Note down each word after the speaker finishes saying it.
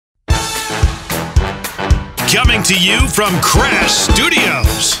Coming to you from Crash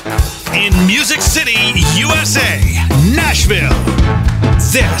Studios in Music City, USA, Nashville.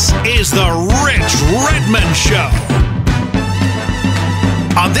 This is the Rich Redmond Show.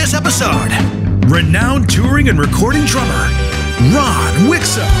 On this episode, renowned touring and recording drummer, Ron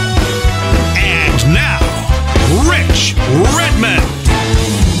Wikso. And now, Rich Redmond.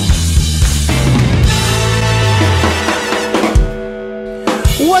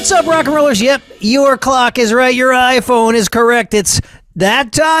 What's up, rock and rollers? Yep, your clock is right. Your iPhone is correct. It's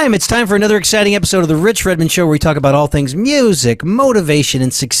that time. It's time for another exciting episode of the Rich Redmond Show, where we talk about all things music, motivation,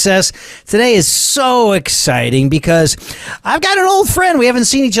 and success. Today is so exciting because I've got an old friend. We haven't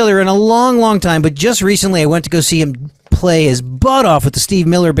seen each other in a long, long time, but just recently I went to go see him play his butt off with the Steve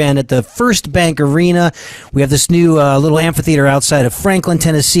Miller Band at the First Bank Arena. We have this new little amphitheater outside of Franklin,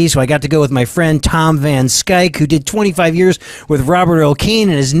 Tennessee, so I got to go with my friend Tom Van Skyke, who did 25 years with Robert Earl Keen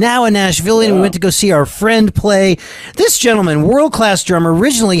and is now a Nashvilleian. Wow. We went to go see our friend play. This gentleman, world-class drummer,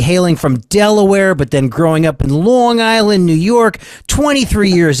 originally hailing from Delaware, but then growing up in Long Island, New York,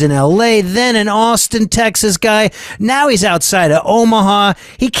 23 years in L.A., then an Austin, Texas guy. Now he's outside of Omaha.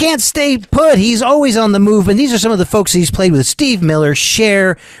 He can't stay put. He's always on the move, and these are some of the folks he's played with: Steve Miller,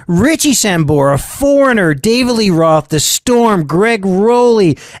 Cher, Richie Sambora, Foreigner, David Lee Roth, The Storm, Greg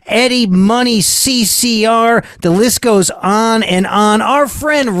Rowley, Eddie Money, CCR. The list goes on and on. Our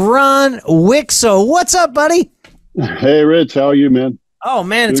friend Ron Wikso. What's up, buddy? Hey, Rich. How are you, man? Oh,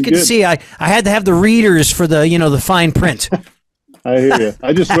 man, it's good to see you. I had to have the readers for the, the fine print. I hear you.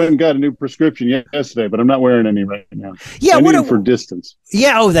 I just went and got a new prescription yesterday, but I'm not wearing any right now. Yeah, I need them for distance.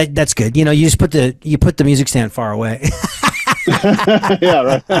 Yeah, that's good. You just put the music stand far away.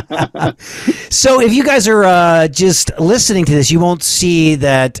 Yeah, right. So if you guys are just listening to this, you won't see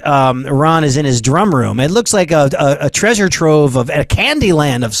that Ron is in his drum room. It looks like a treasure trove of a candy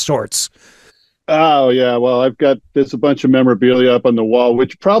land of sorts. Oh, yeah. Well, there's a bunch of memorabilia up on the wall,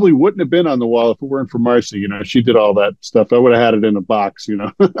 which probably wouldn't have been on the wall if it weren't for Marcy. She did all that stuff. I would have had it in a box,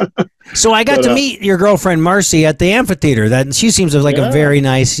 So I got to meet your girlfriend, Marcy, at the amphitheater. She seems like a very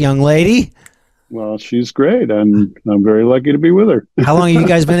nice young lady. Well, she's great, and I'm very lucky to be with her. How long have you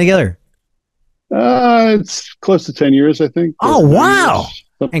guys been together? It's close to 10 years, I think. Oh, wow.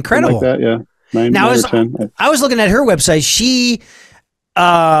 Incredible. Like that, yeah. 9 or 10. I was looking at her website. She...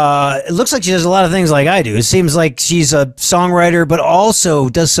 it looks like she does a lot of things like I do. It seems like she's a songwriter, but also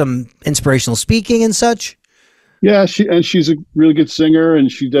does some inspirational speaking and such. Yeah, she's a really good singer, and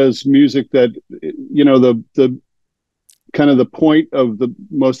she does music that, the kind of the point of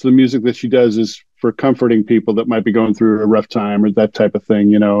most of the music that she does is for comforting people that might be going through a rough time or that type of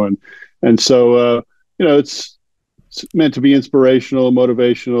thing, and so it's meant to be inspirational,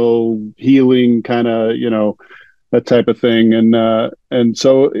 motivational, healing, kind of, that type of thing. And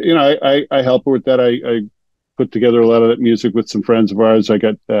so, I help her with that. I put together a lot of that music with some friends of ours. I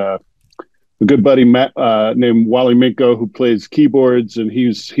got a good buddy, Matt, named Wally Minko, who plays keyboards, and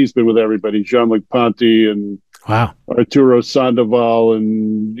he's been with everybody, Jean-Luc Ponty and wow, Arturo Sandoval,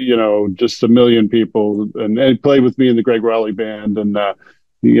 and, just a million people. And he played with me in the Greg Rowley band, and,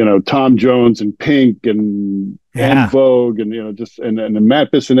 Tom Jones and Pink and En Vogue, and, and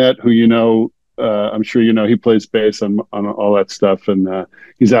Matt Bissonette, who, I'm sure he plays bass on all that stuff, and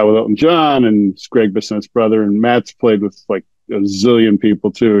he's out with Elton John, and it's Greg Bissonette's brother, and Matt's played with like a zillion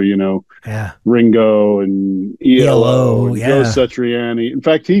people too, Ringo and ELO and Joe Satriani. In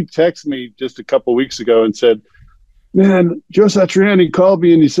fact, he texted me just a couple weeks ago and said, "Man, Joe Satriani called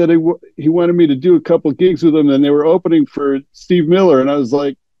me and he said he wanted me to do a couple gigs with him, and they were opening for Steve Miller." And I was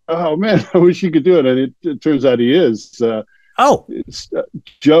like, "Oh man, I wish he could do it." And it turns out he is.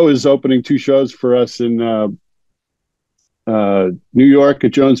 Joe is opening 2 shows for us in New York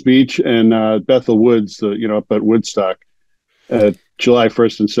at Jones Beach and Bethel Woods, up at Woodstock, July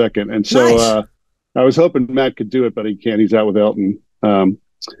 1st and 2nd. And so nice. I was hoping Matt could do it, but he can't. He's out with Elton.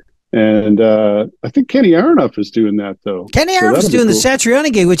 And I think Kenny Aronoff is doing that, though. Kenny Aronoff is doing the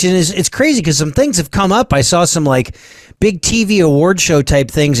Satriani gig, which is it's crazy because some things have come up. I saw some like big TV award show type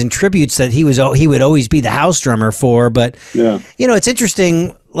things and tributes that he would always be the house drummer for. But it's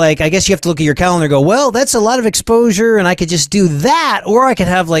interesting. Like, I guess you have to look at your calendar and go, well, that's a lot of exposure, and I could just do that, or I could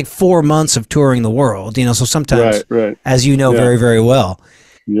have like 4 months of touring the world. So sometimes, right. As you know very, very well.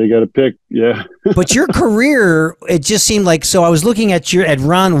 You got to pick, yeah. But your career, it just seemed like, so I was looking at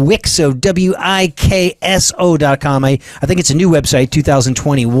Ron Wikso, WIKSO.com. I think it's a new website,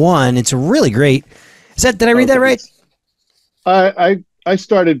 2021. It's a really great. Did I read that right? I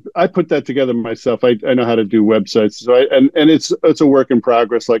put that together myself. I know how to do websites. So and it's a work in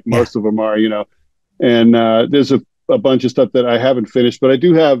progress, like most of them are, and there's a bunch of stuff that I haven't finished, but I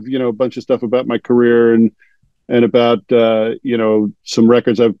do have, a bunch of stuff about my career and and about some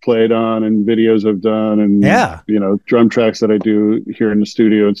records I've played on and videos I've done, and drum tracks that I do here in the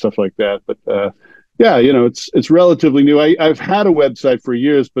studio and stuff like that. But it's relatively new. I've had a website for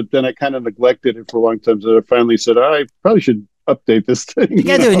years, but then I kind of neglected it for a long time. So I finally said, I probably should update this thing. You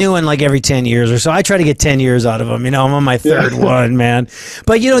got to do a new one like every 10 years or so. I try to get 10 years out of them. I'm on my third one, man.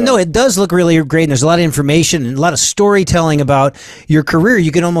 But, no, it does look really great. And there's a lot of information and a lot of storytelling about your career.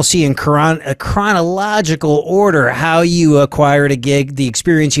 You can almost see in a chronological order how you acquired a gig, the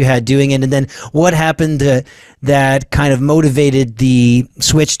experience you had doing it, and then what happened that kind of motivated the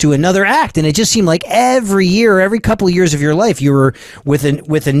switch to another act. And it just seemed like every year, every couple of years of your life, you were with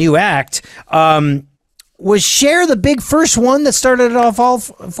a new act. Was Cher the big first one that started it off all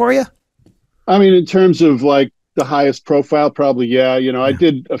for you? I mean, in terms of like the highest profile, probably, yeah. I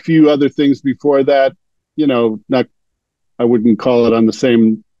did a few other things before that, I wouldn't call it on the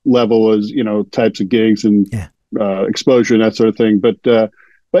same level as, types of gigs and exposure and that sort of thing. But yeah,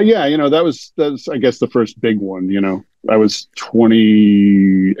 that was, I guess, the first big one, I was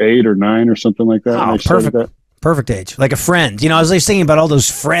 28 or 9 or something like that. Oh, perfect. Perfect age, like a friend. I was thinking about all those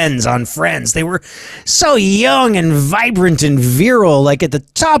friends on Friends. They were so young and vibrant and virile, like at the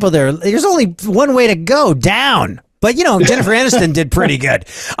top of there's only one way to go, down. But, Jennifer Aniston did pretty good.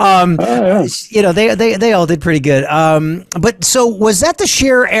 They all did pretty good. But so was that the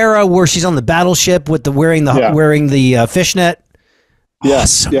Cher era where she's on the battleship with wearing the fishnet? Yeah.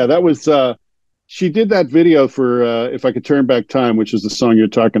 Awesome. Yeah, that was, she did that video for If I Could Turn Back Time, which is the song you're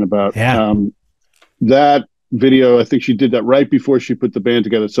talking about. Yeah. That video, I think she did that right before she put the band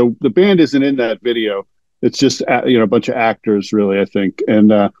together. So the band isn't in that video. It's just a bunch of actors, really, I think.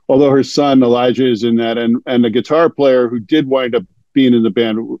 And although her son Elijah is in that, and the guitar player who did wind up being in the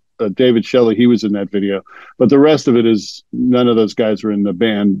band, David Shelley, he was in that video. But the rest of it is none of those guys were in the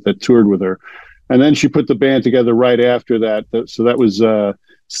band that toured with her. And then she put the band together right after that. So that was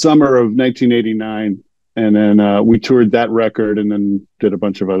summer of 1989. And then we toured that record and then did a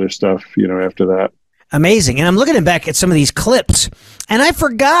bunch of other stuff, after that. Amazing. And I'm looking back at some of these clips, and I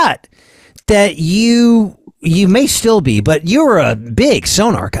forgot that you may still be, but you were a big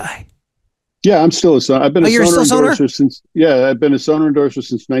Sonar guy. Yeah, I'm still a Sonar. I've been a Sonar endorser since. Yeah, I've been a Sonar endorser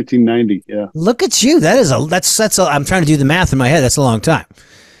since 1990. Yeah. Look at you. That's I'm trying to do the math in my head. That's a long time.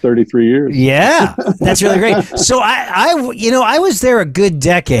 33 years. Yeah, that's really great. So I was there a good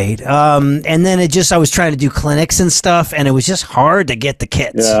decade, and then I was trying to do clinics and stuff, and it was just hard to get the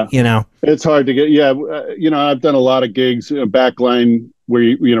kits. Yeah. It's hard to get. Yeah, I've done a lot of gigs, backline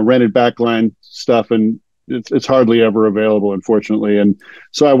where rented backline stuff, and it's hardly ever available, unfortunately. And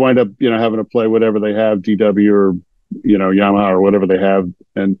so I wind up having to play whatever they have, DW or Yamaha or whatever they have,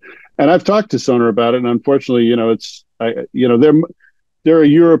 and I've talked to Sonar about it, and unfortunately, they're a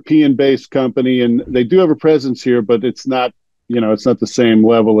European-based company, and they do have a presence here, but it's not, it's not the same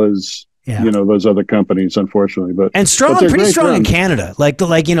level as those other companies, unfortunately. But pretty strong in Canada. I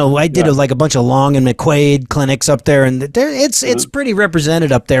did a bunch of Long and McQuaid clinics up there, and it's pretty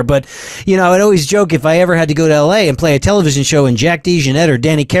represented up there. But I'd always joke if I ever had to go to LA and play a television show and Jack DeJohnette or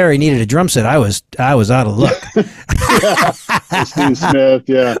Danny Carey needed a drum set, I was out of luck. Steve Smith,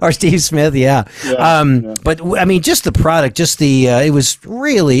 or Steve Smith, But I mean, just the product, just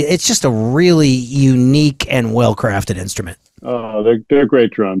it's just a really unique and well crafted instrument. Oh, they're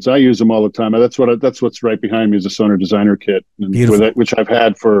great drums. I use them all the time. That's what's right behind me is a Sonar Designer kit, which I've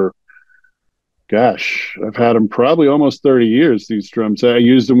had for, I've had them probably almost 30 years. These drums. I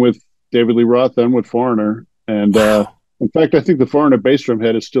used them with David Lee Roth and with Foreigner, and in fact, I think the Foreigner bass drum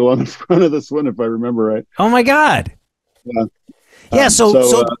head is still on the front of this one, if I remember right. Oh my God! Yeah.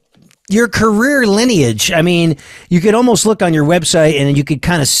 So your career lineage, I mean, you could almost look on your website and you could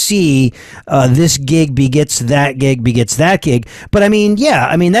kind of see this gig begets that gig begets that gig. But I mean,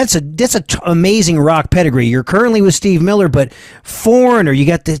 that's amazing rock pedigree. You're currently with Steve Miller, but Foreigner, you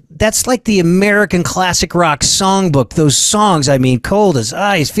got that's like the American classic rock songbook. Those songs, I mean, Cold as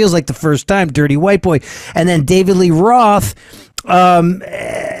Ice, Feels Like the First Time, Dirty White Boy, and then David Lee Roth.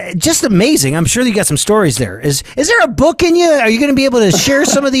 Just amazing. I'm sure you got some stories there. Is there a book in you? Are you going to be able to share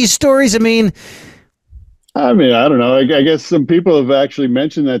some of these stories? I don't know. I guess some people have actually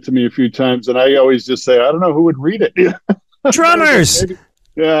mentioned that to me a few times, and I always just say, I don't know who would read it. Drummers.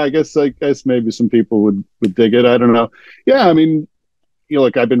 I guess maybe some people would dig it. I don't know. Yeah, I mean,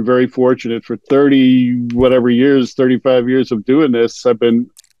 look, I've been very fortunate for 35 years of doing this. I've been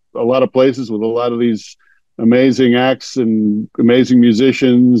a lot of places with a lot of these amazing acts and amazing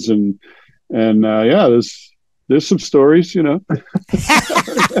musicians, and there's some stories, You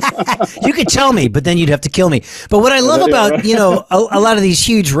could tell me, but then you'd have to kill me. But what I love about a lot of these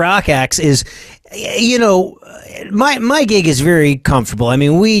huge rock acts is you know, my gig is very comfortable. I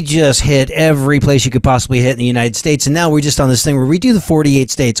mean, we just hit every place you could possibly hit in the United States, and now we're just on this thing where we do the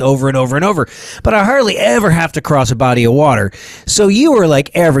 48 states over and over and over. But I hardly ever have to cross a body of water. So you were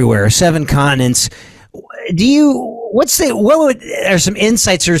like everywhere, 7 continents. Are some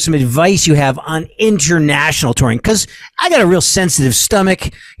insights or some advice you have on international touring? Because I got a real sensitive stomach.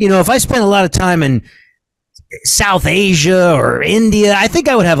 You know, if I spend a lot of time in South Asia or India, I think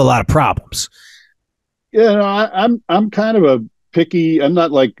I would have a lot of problems. Yeah, no, I'm kind of a picky. I'm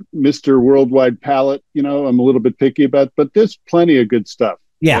not like Mr. Worldwide Palate. You know, I'm a little bit picky about, but there's plenty of good stuff.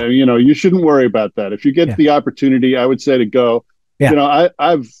 Yeah, you know, you shouldn't worry about that. If you get the opportunity, I would say to go. Yeah. You know,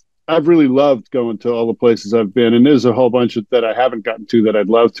 I've really loved going to all the places I've been, and there's a whole bunch that I haven't gotten to that I'd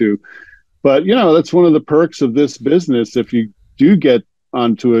love to. But you know, that's one of the perks of this business. If you do get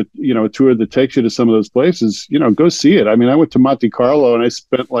onto a tour that takes you to some of those places, you know, go see it. I mean, I went to Monte Carlo and I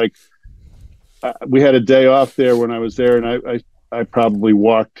spent we had a day off there when I was there, and I probably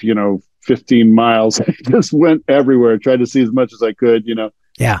walked 15 miles. I just went everywhere, tried to see as much as I could,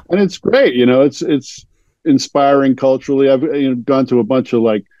 Yeah, and it's great. It's inspiring culturally. I've gone to a bunch of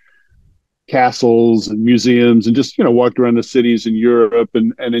like castles and museums and just walked around the cities in Europe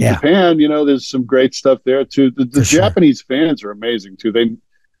and in Japan. There's some great stuff there too. The Japanese fans are amazing too. They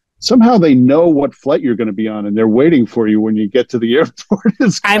somehow know what flight you're going to be on, and they're waiting for you when you get to the airport.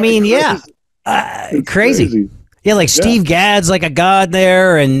 Crazy. Yeah, like Steve Gadd's like a god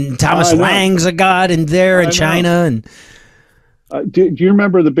there, and Thomas Lang's a god in China. And do you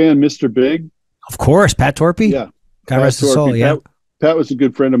remember the band Mr. Big? Of course, Pat Torpey. Yeah, God rest his soul. Yeah. Pat was a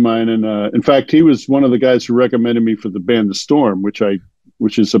good friend of mine, and in fact, he was one of the guys who recommended me for the band The Storm, which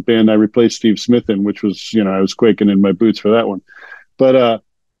is a band I replaced Steve Smith in, which was I was quaking in my boots for that one. But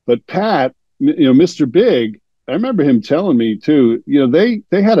Pat, Mr. Big, I remember him telling me too. They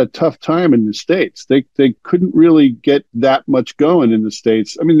had a tough time in the States. They couldn't really get that much going in the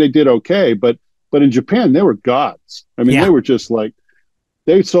States. I mean, they did okay, but in Japan they were gods. I mean, they were just like.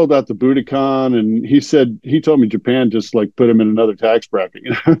 They sold out the Budokan, and he told me Japan just like put him in another tax bracket.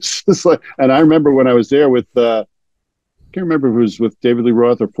 It's just like, and I remember when I was there with, I can't remember if it was with David Lee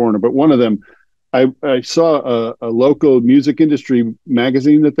Roth or Foreigner, but one of them, I saw a local music industry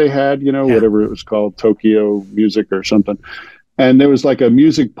magazine that they had, whatever it was called, Tokyo Music or something. And there was like a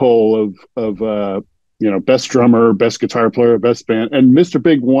music poll of best drummer, best guitar player, best band. And Mr.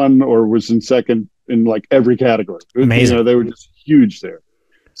 Big won or was in second in like every category. Amazing. They were just huge there.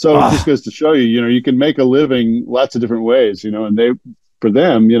 So it just goes to show you, you can make a living lots of different ways, and for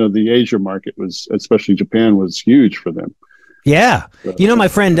them, the Asia market was, especially Japan, was huge for them. Yeah. My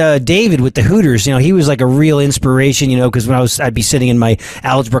friend David with the Hooters, he was like a real inspiration, because when I'd be sitting in my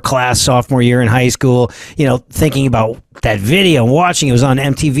algebra class sophomore year in high school, thinking about that video and watching it was on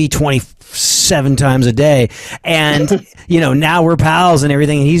MTV 27 times a day. And, now we're pals and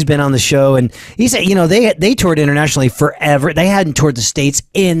everything. And he's been on the show. And he said, they toured internationally forever. They hadn't toured the States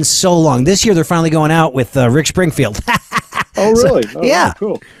in so long. This year, they're finally going out with Rick Springfield. Oh, really? Yeah.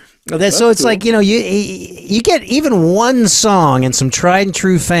 Cool. So it's cool. Like, you get even one song and some tried and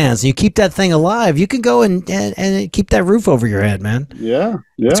true fans, and you keep that thing alive. You can go and keep that roof over your head, man. Yeah.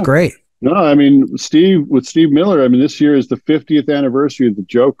 It's great. No, I mean, with Steve Miller, this year is the 50th anniversary of the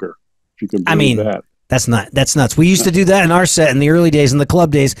Joker. If you can believe that. That's nuts. We used to do that in our set in the early days, in the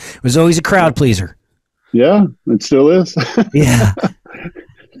club days. It was always a crowd pleaser. Yeah, it still is. Yeah.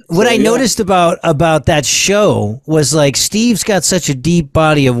 What I noticed about that show was like Steve's got such a deep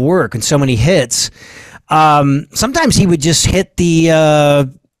body of work and so many hits. Sometimes he would just hit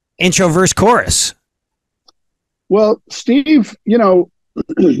the intro, verse, chorus. Well, Steve,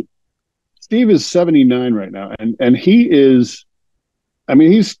 Steve is 79 right now, and he is.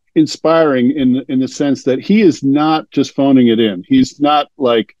 He's inspiring in the sense that he is not just phoning it in. He's not.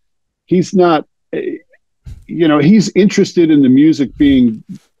 He's interested in the music being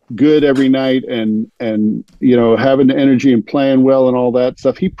good every night and having the energy and playing well and all that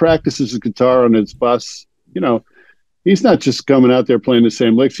stuff. He practices his guitar on his bus. He's not just coming out there playing the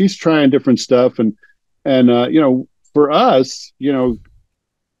same licks. He's trying different stuff. And for us,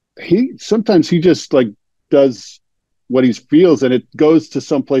 he sometimes he just like does what he feels, and it goes to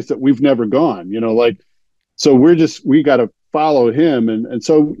some place that we've never gone, so we got to follow him. And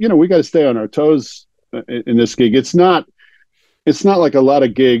so, we got to stay on our toes in this gig. It's not like a lot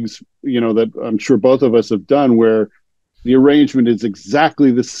of gigs, that I'm sure both of us have done where the arrangement is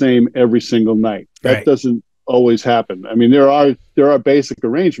exactly the same every single night. That doesn't always happen. There are basic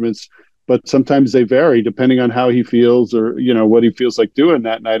arrangements, but sometimes they vary depending on how he feels or, what he feels like doing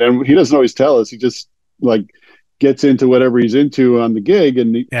that night. And he doesn't always tell us. He just like gets into whatever he's into on the gig.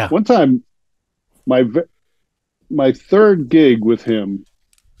 And one time my my third gig with him,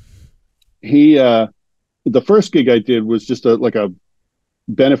 he the first gig I did was just like a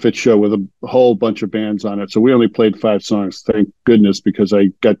benefit show with a whole bunch of bands on it. So we only played 5 songs, thank goodness, because I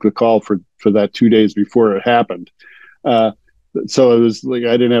got the call for that 2 days before it happened. So it was like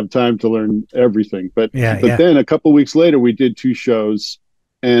I didn't have time to learn everything. But then a couple of weeks later, we did 2 shows,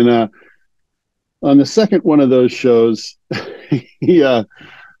 and on the second one of those shows, I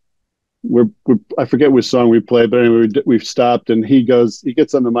forget which song we played, but anyway, we've stopped, and he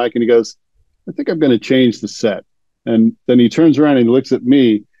gets on the mic and he goes, "I think I'm going to change the set." And then he turns around and he looks at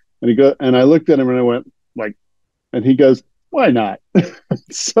me, and I looked at him and I went like, and he goes, "Why not?"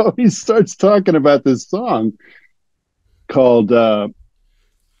 So he starts talking about this song called Cow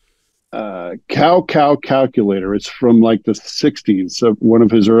Cow Calculator. It's from like the 60s, of one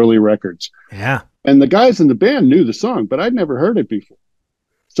of his early records. Yeah. And the guys in the band knew the song, but I'd never heard it before.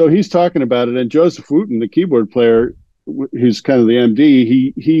 So he's talking about it, and Joseph Wooten, the keyboard player, who's kind of the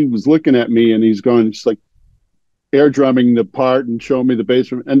MD, he was looking at me and he's going just like air drumming the part and showing me the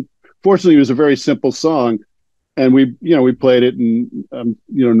bass. And fortunately, it was a very simple song, and we played it, and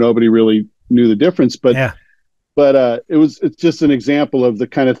nobody really knew the difference. But it's just an example of the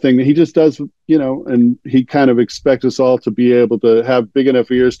kind of thing that he just does, and he kind of expects us all to be able to have big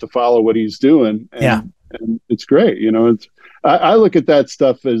enough ears to follow what he's doing. And it's great. I look at that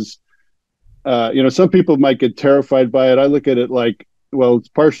stuff as, some people might get terrified by it. I look at it like, well, it's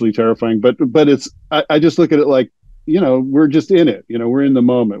partially terrifying, but I just look at it like, we're just in it, we're in the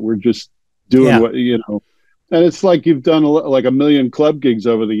moment. We're just doing what, and it's like you've done like a million club gigs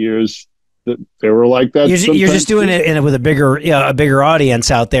over the years that they were like that. You're just doing it with a bigger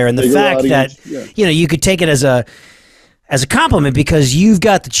audience out there. And the fact that, you could take it as a compliment because you've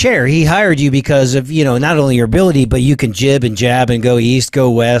got the chair. He hired you because of, not only your ability, but you can jib and jab and go east,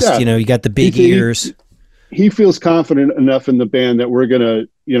 go west. Yeah. You got the big ears. He feels confident enough in the band that we're going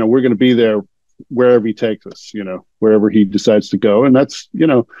to be there wherever he takes us, wherever he decides to go. And that's,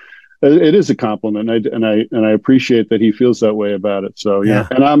 it is a compliment, and I appreciate that he feels that way about it. So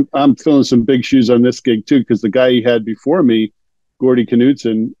and I'm filling some big shoes on this gig too, because the guy he had before me, Gordy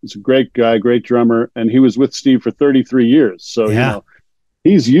Knudsen, is a great guy, great drummer, and he was with Steve for 33 years. So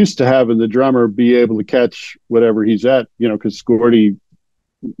he's used to having the drummer be able to catch whatever he's at, because Gordy,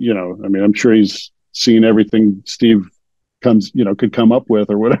 I'm sure he's seen everything Steve could come up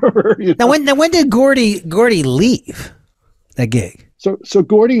with or whatever. Now, when did Gordy leave that gig? So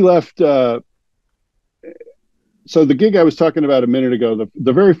Gordy left. So the gig I was talking about a minute ago,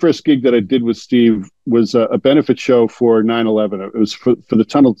 the very first gig that I did with Steve was a benefit show for 9/11. It was for the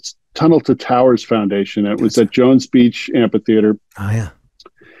Tunnel to Towers Foundation. It was at Jones Beach Amphitheater. Oh yeah.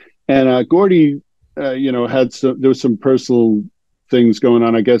 And Gordy, there was some personal things going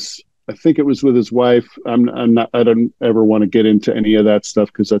on. I think it was with his wife. I don't ever want to get into any of that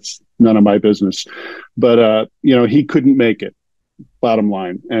stuff because that's none of my business. But he couldn't make it. Bottom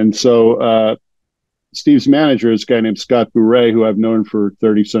line. And so Steve's manager is a guy named Scott Bourret, who I've known for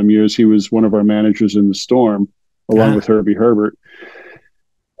 30 some years. He was one of our managers in the Storm, along with Herbie Herbert.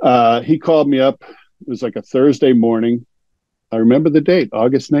 He called me up. It was like a Thursday morning. I remember the date,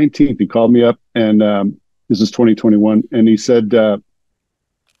 August 19th. He called me up, and this is 2021. And he said,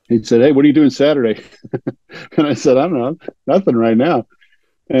 "Hey, what are you doing Saturday?" And I said, "I don't know, nothing right now."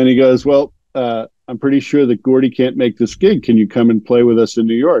 And he goes, "Well, I'm pretty sure that Gordy can't make this gig. Can you come and play with us in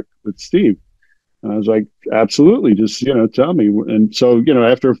New York with Steve?" And I was like, "Absolutely. Just, tell me." And so,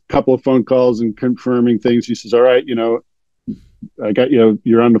 after a couple of phone calls and confirming things, he says, "All right, I got,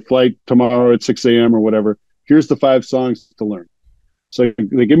 you're on the flight tomorrow at 6 a.m. or whatever. Here's the 5 songs to learn." So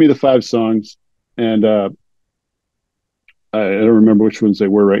they give me the 5 songs, and I don't remember which ones they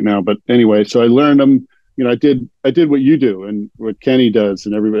were right now, but anyway, so I learned them. I did what you do and what Kenny does,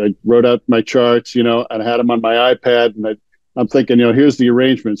 and everybody. I wrote out my charts, and I had them on my iPad, and I'm thinking, here's the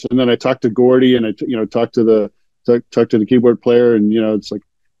arrangements, and then I talked to Gordy, and I talked to the keyboard player, and it's like,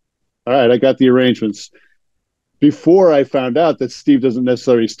 all right, I got the arrangements. Before I found out that Steve doesn't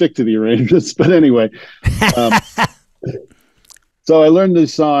necessarily stick to the arrangements, but anyway, so I learned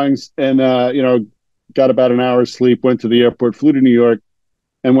these songs, and got about an hour's sleep, went to the airport, flew to New York.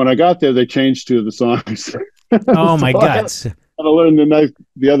 And when I got there, they changed 2 of the songs. Oh my God! I learned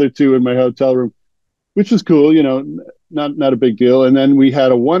the other 2 in my hotel room, which was cool. Not a big deal. And then we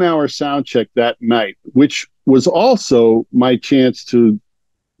had a 1-hour sound check that night, which was also my chance to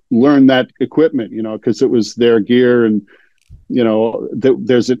learn that equipment. Because it was their gear, and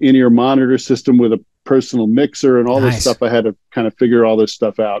there's an in-ear monitor system with a personal mixer and all this stuff. I had to kind of figure all this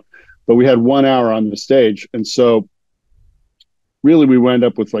stuff out. But we had 1 hour on the stage, and so really we wound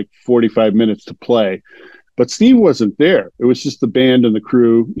up with like 45 minutes to play. But Steve wasn't there. It was just the band and the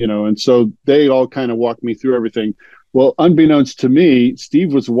crew, and so they all kind of walked me through everything. Well, unbeknownst to me,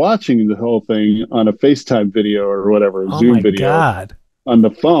 Steve was watching the whole thing on a FaceTime video or whatever, a Zoom video God. on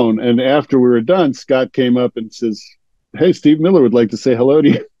the phone. And after we were done, Scott came up and says, "Hey, Steve Miller would like to say hello to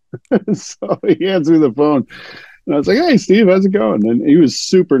you." So he hands me the phone. And I was like, "Hey, Steve, how's it going?" And he was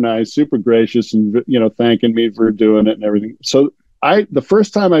super nice, super gracious, and thanking me for doing it and everything. So the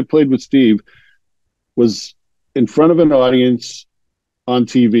first time I played with Steve was in front of an audience on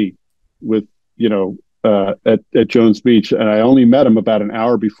TV with, at Jones Beach. And I only met him about an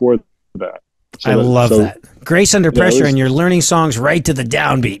hour before that. I love that. Grace under pressure, and you're learning songs right to the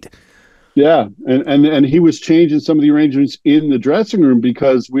downbeat. Yeah. And he was changing some of the arrangements in the dressing room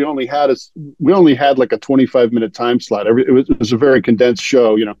because we only had like a 25-minute time slot. It was a very condensed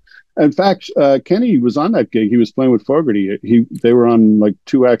show, In fact, Kenny was on that gig. He was playing with Fogerty. They were on like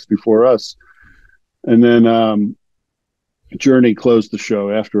 2 acts before us. And then Journey closed the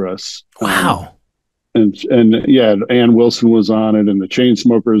show after us. Wow. And yeah, Ann Wilson was on it, and the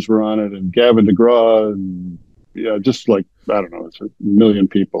Chainsmokers were on it, and Gavin DeGraw, and just like, I don't know, it's a million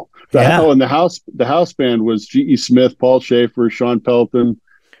people. Yeah. And the house band was G.E. Smith, Paul Schaefer, Sean Pelton,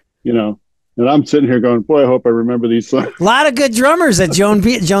 and I'm sitting here going, boy, I hope I remember these songs. A lot of good drummers at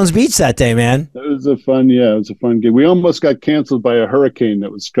Jones Beach that day, man. It was a fun gig. We almost got canceled by a hurricane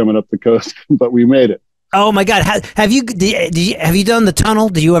that was coming up the coast, but we made it. Oh my God! Have you done the tunnel?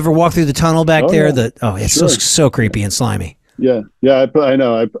 Do you ever walk through the tunnel back there? Yeah. It's sure. so creepy and slimy. Yeah. I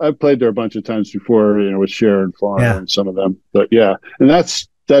know. I've played there a bunch of times before, with Cher and Florida and some of them. But yeah, and that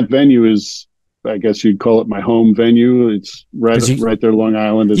venue is, I guess you'd call it my home venue. It's right there, Long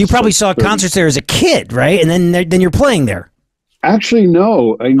Island. You probably saw concerts there as a kid, right? And then you're playing there. Actually,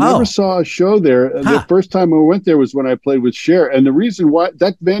 no. I never saw a show there. The first time I went there was when I played with Cher. And the reason why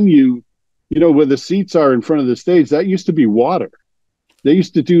that venue, where the seats are in front of the stage, that used to be water. They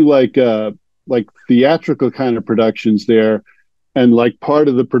used to do like theatrical kind of productions there. And like part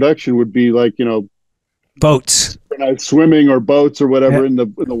of the production would be like, boats, swimming or boats or whatever in the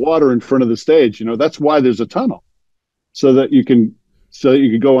water in front of the stage. That's why there's a tunnel, so that you can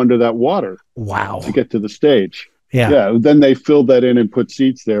go under that water. Wow. To get to the stage. Yeah. Then they filled that in and put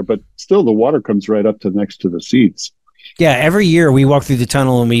seats there, but still the water comes right up to next to the seats. Yeah, every year we walk through the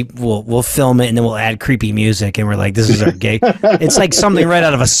tunnel and we'll film it, and then we'll add creepy music, and we're like, this is our gig. It's like something right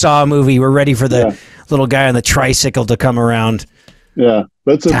out of a Saw movie. We're ready for the little guy on the tricycle to come around. Yeah,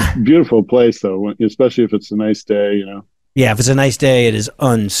 that's a beautiful place, though, especially if it's a nice day, Yeah, if it's a nice day, it is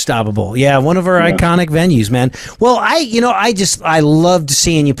unstoppable. Yeah, one of our iconic venues, man. Well, I loved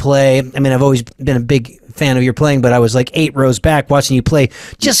seeing you play. I mean, I've always been a big fan of your playing, but I was like 8 rows back watching you play,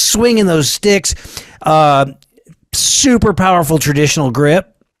 just swinging those sticks. Super powerful traditional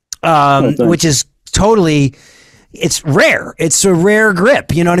grip, which is totally, it's rare. It's a rare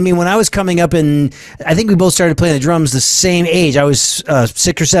grip. You know what I mean? When I was coming up, and I think we both started playing the drums the same age. I was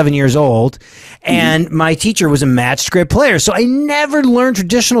 6 or 7 years old, and my teacher was a matched grip player. So I never learned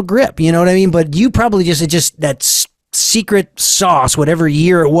traditional grip. You know what I mean? But you probably just that secret sauce, whatever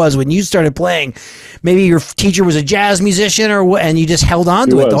year it was when you started playing. Maybe your teacher was a jazz musician, and you just held on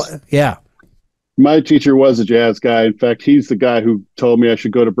to it. Yeah. My teacher was a jazz guy. In fact, he's the guy who told me I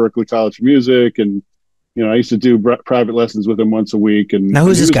should go to Berklee College of Music. And, I used to do private lessons with him once a week. And now,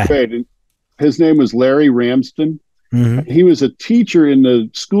 who's this guy? Great. His name was Larry Ramsden. Mm-hmm. He was a teacher in the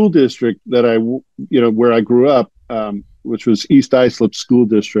school district that where I grew up, which was East Islip School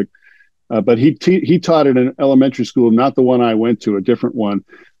District. But he taught at an elementary school, not the one I went to, a different one.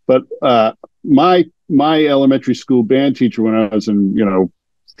 But my elementary school band teacher, when I was in,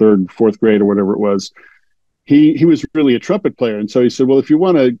 3rd, 4th grade or whatever it was, he was really a trumpet player. And so he said, well, if you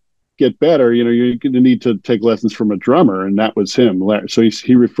want to get better, you're going to need to take lessons from a drummer. And that was him. So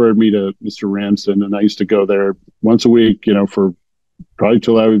he referred me to Mr. Ramsden, and I used to go there once a week, for probably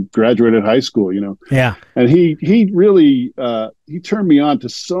till I graduated high school, Yeah. And he really, he turned me on to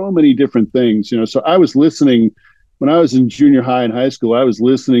so many different things, so I was listening when I was in junior high and high school. I was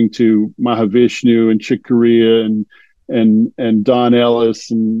listening to Mahavishnu and Chick Corea and Don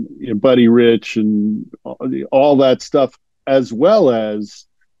Ellis and Buddy Rich and all that stuff, as well as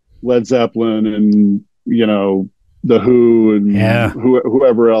Led Zeppelin and The Who and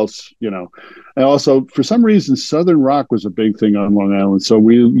whoever else, And also, for some reason, Southern rock was a big thing on Long Island, so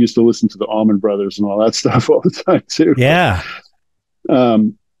we used to listen to the Allman Brothers and all that stuff all the time too. Yeah.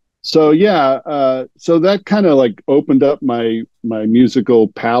 So that kind of like opened up my musical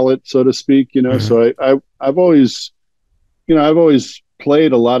palette, so to speak. So I've always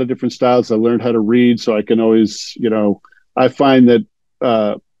played a lot of different styles. I learned how to read, so I can always, I find that,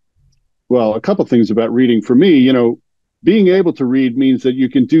 well, a couple things about reading for me, being able to read means that you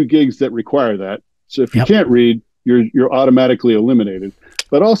can do gigs that require that. So if you can't read, you're automatically eliminated.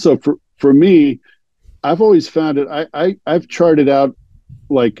 But also for me, I've always found it. I've charted out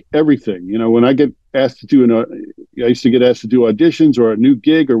like everything. When I get asked to do I used to get asked to do auditions or a new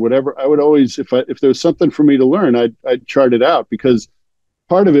gig or whatever. I would always, if there was something for me to learn, I'd chart it out, because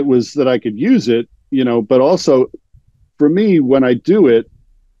part of it was that I could use it, but also for me, when I do it,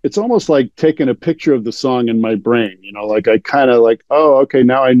 it's almost like taking a picture of the song in my brain, like I kind of like, oh, okay,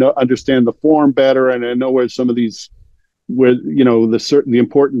 now I understand the form better, and I know where some of these, where the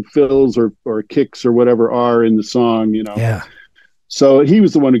important fills or kicks or whatever are in the song, Yeah. So he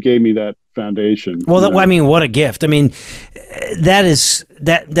was the one who gave me that foundation. Well, I mean, what a gift. I mean, that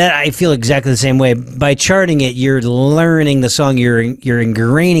I feel exactly the same way. By charting it, you're learning the song, you're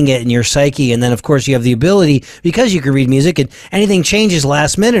ingraining it in your psyche, and then of course you have the ability, because you can read music, and anything changes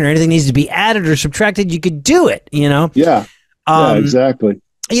last minute or anything needs to be added or subtracted, you could do it. Yeah. Exactly.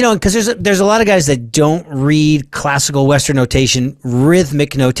 Because there's a lot of guys that don't read classical Western notation,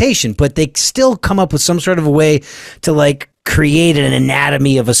 rhythmic notation, but they still come up with some sort of a way to like create an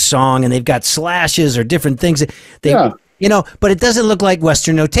anatomy of a song, and they've got slashes or different things. But it doesn't look like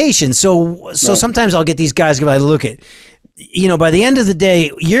Western notation. So sometimes I'll get these guys go, look at, by the end of the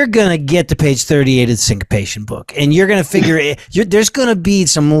day, you're going to get to page 38 of the syncopation book, and you're going to figure there's going to be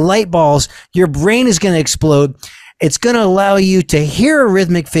some light balls. Your brain is going to explode. It's going to allow you to hear a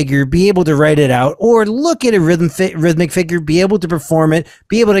rhythmic figure, be able to write it out, or look at a rhythmic figure, be able to perform it,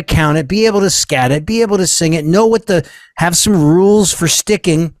 be able to count it, be able to scat it, be able to sing it, have some rules for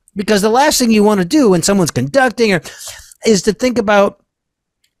sticking. Because the last thing you want to do when someone's conducting is to think about,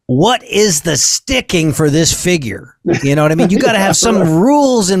 what is the sticking for this figure? You know what I mean? You got to have some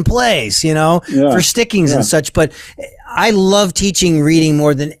rules in place, for stickings and such. But I love teaching reading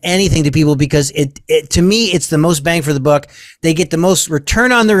more than anything to people, because it to me, it's the most bang for the buck. They get the most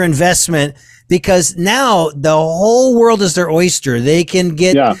return on their investment, because now the whole world is their oyster. They can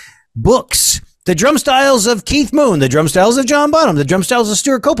get books, the drum styles of Keith Moon, the drum styles of John Bonham, the drum styles of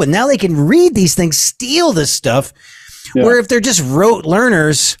Stuart Copeland. Now they can read these things, steal this stuff. Yeah. Where if they're just rote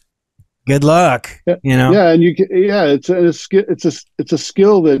learners, good luck. Yeah, and it's a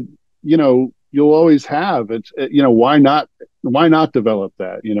skill that you'll always have. It's why not develop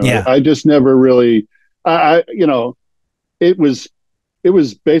that? I just never really. It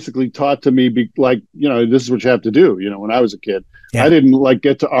was basically taught to me this is what you have to do. When I was a kid, I didn't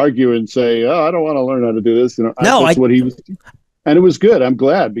get to argue and say, oh, I don't want to learn how to do this. That's what he was, and it was good. I'm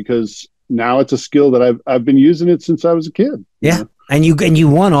glad, because now it's a skill that I've been using it since I was a kid. Yeah. And you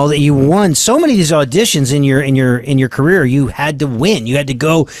won all that. You won so many of these auditions in your career. You had to win. You had to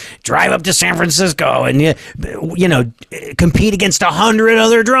go drive up to San Francisco and compete against 100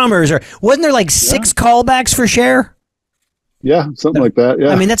 other drummers. Or wasn't there 6 callbacks for Cher? Yeah, something like that. Yeah.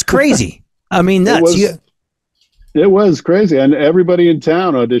 I mean, that's crazy. I mean, nuts. It was crazy, and everybody in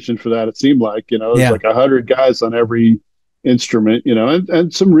town auditioned for that. It seemed like it was like 100 guys on every instrument,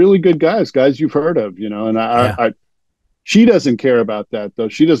 and some really good guys you've heard of, and I she doesn't care about that, though.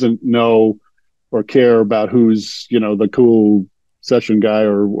 She doesn't know or care about who's the cool session guy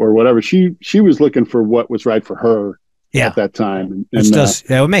or whatever. She was looking for what was right for her at that time, and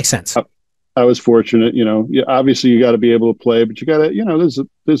that would make sense. I was fortunate, obviously you got to be able to play, but you got to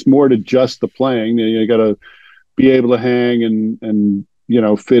there's more to just the playing. You got to be able to hang and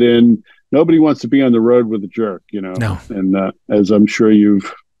fit in. Nobody wants to be on the road with a jerk, No. And as I'm sure you're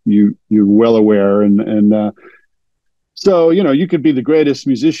well aware, and so you could be the greatest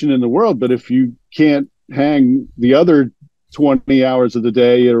musician in the world, but if you can't hang the other 20 hours of the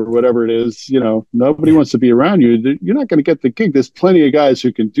day or whatever it is, nobody wants to be around you. You're not going to get the gig. There's plenty of guys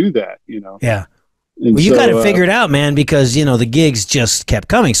who can do that. Yeah. And well, you got it figured out, man, because the gigs just kept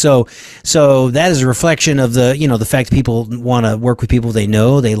coming. So that is a reflection of the fact that people want to work with people they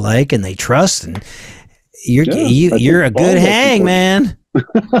know, they like, and they trust. And you're a good hang, man.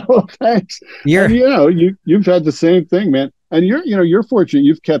 Well, thanks. You've had the same thing, man. And you're fortunate.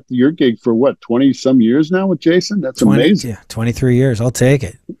 You've kept your gig for what, 20 some years now with Jason? That's amazing. Yeah, 23 years. I'll take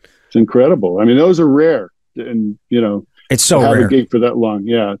it. It's incredible. I mean, those are rare, and it's so have rare. A gig for that long.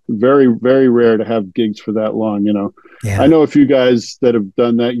 Yeah, very, very rare to have gigs for that long. Yeah. I know a few guys that have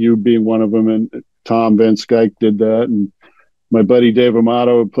done that. You being one of them, and Tom Van Skyke did that, and my buddy Dave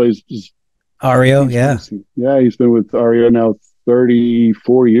Amato plays Ario. He's been with Ario now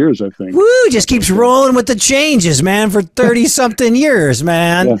 34 years, I think. Woo! Just keeps rolling with the changes, man, for 30 something years,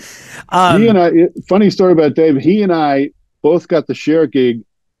 man. Yeah. He and I. Funny story about Dave. He and I both got the Cher gig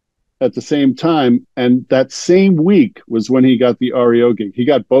at the same time. And that same week was when he got the REO gig. He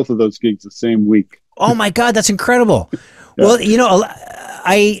got both of those gigs the same week. Oh my God, that's incredible. Yeah. Well,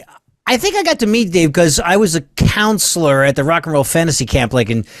 I think I got to meet Dave because I was a counselor at the Rock and Roll Fantasy Camp like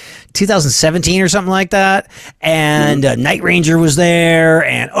in 2017 or something like that. And Night Ranger was there,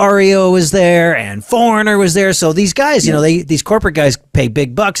 and REO was there, and Foreigner was there. So these guys, these corporate guys pay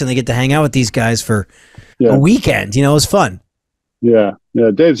big bucks, and they get to hang out with these guys for a weekend. It was fun. Yeah.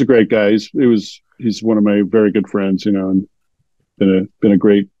 Dave's a great guy. He's one of my very good friends, and been a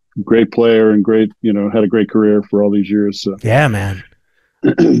great player and great, had a great career for all these years. So. Yeah, man.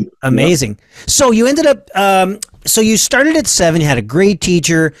 Amazing. Yeah. So you ended up, so you started at 7, you had a great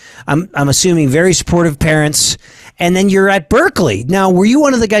teacher. I'm assuming very supportive parents. And then you're at Berklee. Now, were you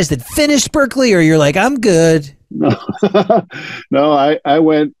one of the guys that finished Berklee, or you're like, I'm good? No, I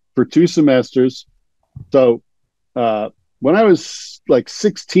went for 2 semesters. So, when I was like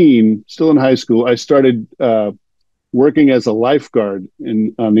 16, still in high school, I started, working as a lifeguard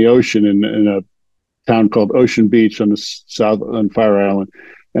on the ocean in a town called Ocean Beach on the south on Fire Island.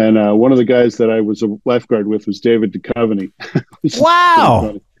 And one of the guys that I was a lifeguard with was David Duchovny.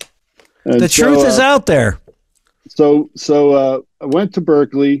 Wow. The truth is out there. So I went to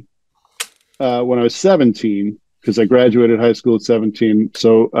Berklee when I was 17 because I graduated high school at 17.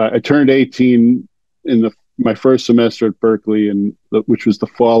 So I turned 18 in my first semester at Berklee, which was the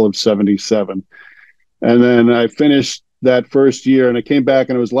fall of 77. And then I finished that first year, and I came back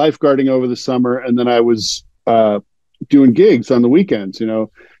and I was lifeguarding over the summer, and then I was doing gigs on the weekends, and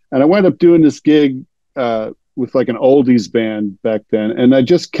I wound up doing this gig with like an oldies band back then, and I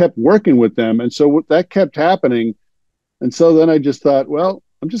just kept working with them, and so that kept happening, and so then I just thought, well,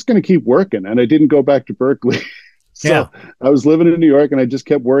 I'm just going to keep working, and I didn't go back to Berklee. So I was living in New York, and I just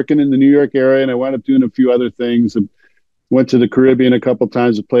kept working in the New York area, and I wound up doing a few other things, and went to the Caribbean a couple of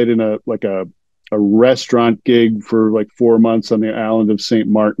times. I played in a restaurant gig for like 4 months on the island of St.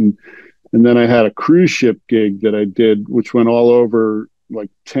 Martin. And then I had a cruise ship gig that I did, which went all over like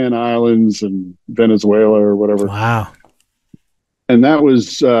 10 islands and Venezuela or whatever. Wow. And that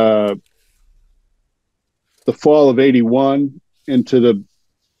was the fall of 81 into the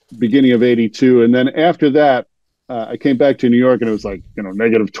beginning of 82. And then after that, I came back to New York, and it was like,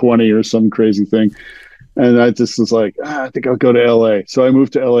 negative 20 or some crazy thing. And I just was like, I think I'll go to LA. So I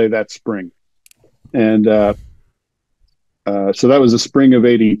moved to LA that spring. And so that was the spring of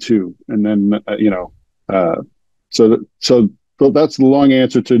 82. And then, so that's the long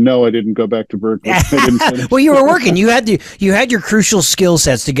answer to no, I didn't go back to Berklee. Well, you were working. You had your crucial skill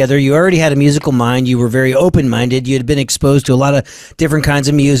sets together. You already had a musical mind. You were very open-minded. You had been exposed to a lot of different kinds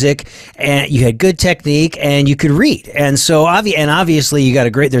of music, and you had good technique, and you could read. And so, obviously, you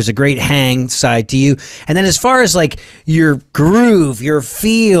got there's a great hang side to you. And then as far as like your groove, your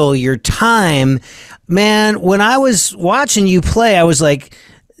feel, your time, man, when I was watching you play, I was like,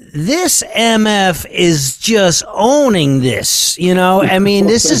 this MF is just owning this, I mean,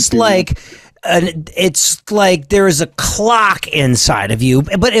 this is like, it's like there is a clock inside of you,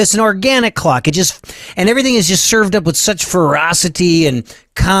 but it's an organic clock. And everything is just served up with such ferocity and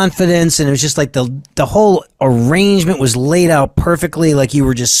confidence. And it was just like the whole arrangement was laid out perfectly. Like you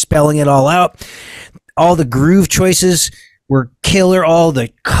were just spelling it all out. All the groove choices were killer. All the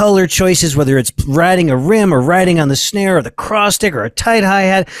color choices, whether it's riding a rim or riding on the snare or the cross stick or a tight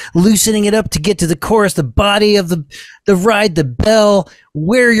hi-hat, loosening it up to get to the chorus, the body of the ride, the bell,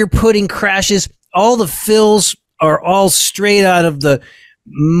 where you're putting crashes, all the fills are all straight out of the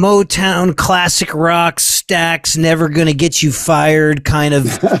Motown classic rock Stax, never gonna get you fired kind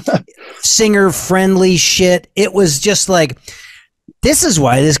of singer friendly shit. It was just like, this is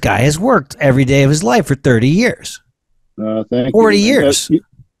why this guy has worked every day of his life for 30 years. Thank 40 years.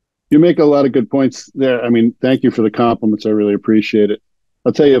 You make a lot of good points there. I mean, thank you for the compliments. I really appreciate it.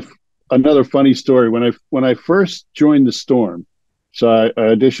 I'll tell you another funny story. When I first joined the Storm, so I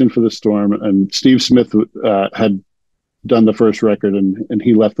auditioned for the Storm, and Steve Smith had done the first record, and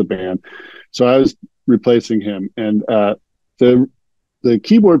he left the band. So I was replacing him, and the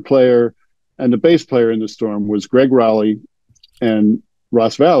keyboard player and the bass player in the Storm was Greg Rowley and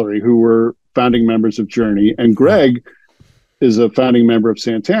Ross Valerie, who were founding members of Journey, and Greg is a founding member of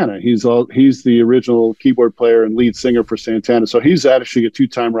Santana. He's the original keyboard player and lead singer for Santana. So he's actually a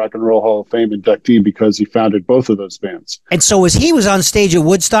 2-time Rock and Roll Hall of Fame inductee because he founded both of those bands. And so was on stage at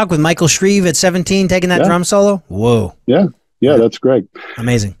Woodstock with Michael Shreve at 17 taking that drum solo? Whoa. Yeah, that's Greg.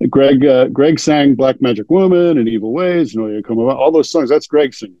 Amazing. Greg sang Black Magic Woman and Evil Ways and all those songs. That's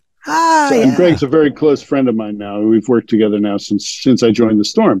Greg singing. And Greg's a very close friend of mine now. We've worked together now since I joined the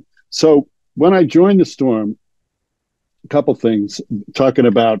Storm. So when I joined the Storm, a couple things talking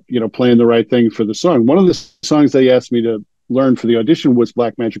about, playing the right thing for the song. One of the songs they asked me to learn for the audition was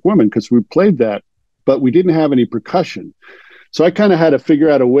Black Magic Woman, because we played that, but we didn't have any percussion. So I kind of had to figure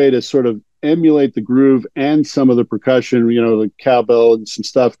out a way to sort of emulate the groove and some of the percussion, the cowbell and some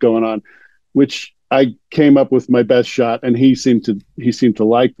stuff going on, which I came up with my best shot, and he seemed to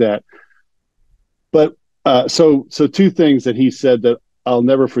like that. But so two things that he said that I'll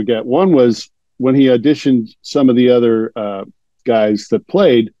never forget. One was when he auditioned some of the other guys that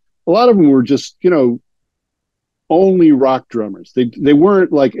played, a lot of them were just, only rock drummers. They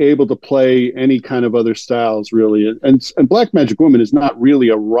weren't like able to play any kind of other styles really. And Black Magic Woman is not really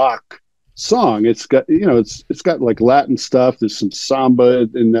a rock song. It's got, it's got like Latin stuff. There's some samba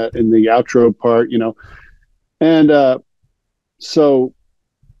in the outro part, And so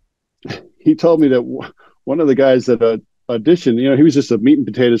he told me that one of the guys that auditioned, he was just a meat and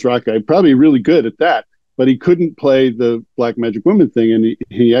potatoes rock guy, probably really good at that, but he couldn't play the Black Magic Woman thing. And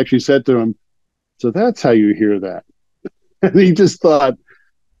he actually said to him, "So that's how you hear that." And he just thought,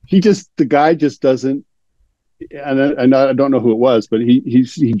 the guy just doesn't, and I don't know who it was, but he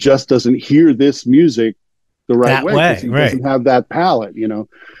just doesn't hear this music the right way. He doesn't have that palette,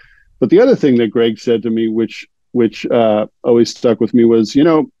 But the other thing that Greg said to me, which always stuck with me, was,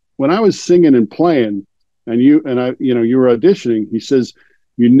 when I was singing and playing, and you were auditioning, he says,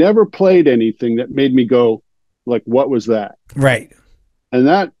 you never played anything that made me go like, what was that? Right.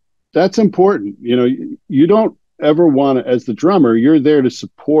 And that's important. You don't ever want to, as the drummer, you're there to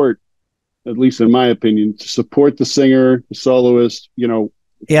support, at least in my opinion, to support the singer, the soloist,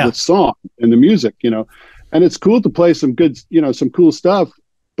 the song and the music, and it's cool to play some good, some cool stuff,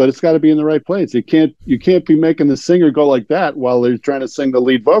 but it's got to be in the right place. You can't be making the singer go like that while they're trying to sing the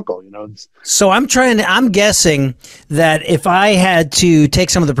lead vocal, So I'm guessing that if I had to take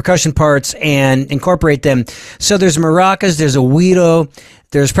some of the percussion parts and incorporate them, so there's maracas, there's a guiro,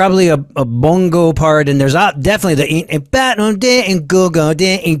 there's probably a bongo part, and there's definitely the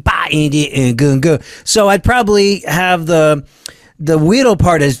so I'd probably have the guiro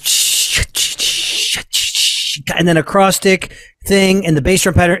part as and then acrostic thing and the bass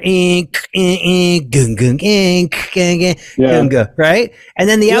drum pattern, right? And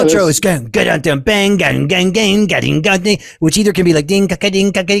then the outro is which either can be like ding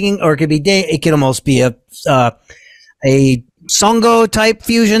ding, or it could be it can almost be a songo type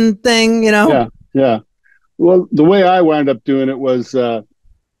fusion thing, Yeah. Well, the way I wound up doing it was, I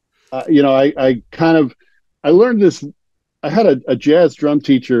learned this. I had a jazz drum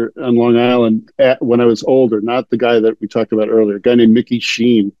teacher on Long Island when I was older, not the guy that we talked about earlier, a guy named Mickey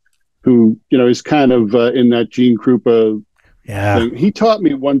Sheen, who, is kind of in that Gene Krupa thing. He taught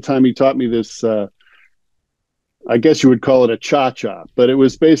me this, I guess you would call it a cha-cha, but it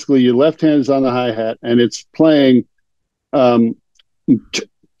was basically your left hand is on the hi-hat and it's playing so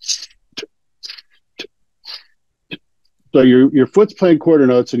your foot's playing quarter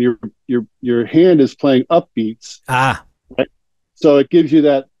notes and your hand is playing upbeats. Right? So it gives you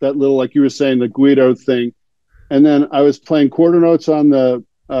that little, like you were saying, the guido thing. And then I was playing quarter notes on the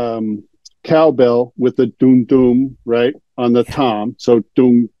cowbell with the doom doom, right, on the tom. So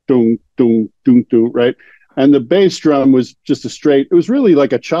doom doom doom doom doom, right. And the bass drum was just it was really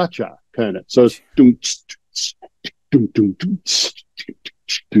like a cha-cha kind of. So it's doom doom doom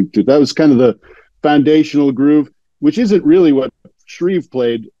doom. That was kind of the foundational groove, which isn't really what Shreve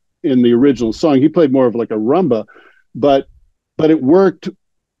played in the original song. He played more of like a rumba, but it worked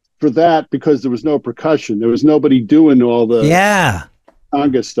for that because there was no percussion. There was nobody doing all the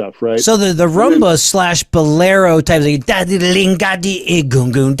conga stuff, right? So the rumba / bolero type thing.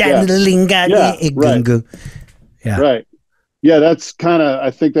 Right. Yeah, that's kind of,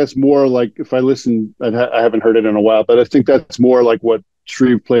 I think that's more like, if I listen, I haven't heard it in a while, but I think that's more like what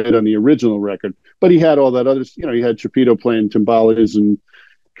Shreve played on the original record. But he had all that other, he had Chapito playing timbales and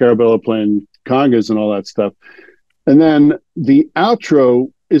Carabella playing congas and all that stuff. And then the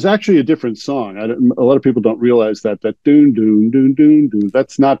outro is actually a different song. A lot of people don't realize that doon, doon, doon, doon, doon.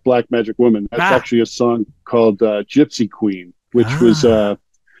 That's not Black Magic Woman. That's actually a song called Gypsy Queen, which was who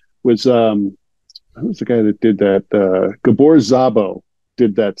was the guy that did that? Gabor Szabo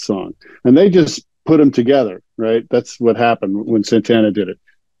did that song. And they just put them together, right? That's what happened when Santana did it.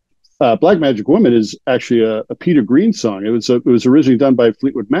 Black Magic Woman is actually a Peter Green song. It was originally done by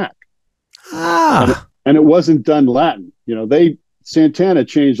Fleetwood Mac. And it wasn't done Latin. Santana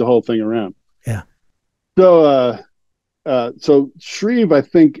changed the whole thing around. Yeah. So Shreve, I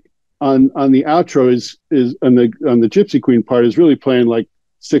think on the outro is on the Gypsy Queen part is really playing like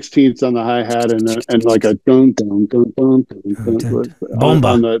 16ths on the hi-hat and like a dun dun dun dun dun dun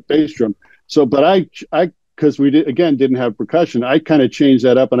on the bass drum. So, but I because we didn't have percussion, I kind of changed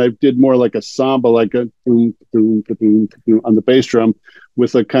that up and I did more like a samba, like a boom, boom, boom, boom, on the bass drum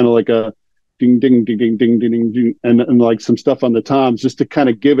with a kind of like a ding, ding, ding, ding, ding, ding, ding, and like some stuff on the toms just to kind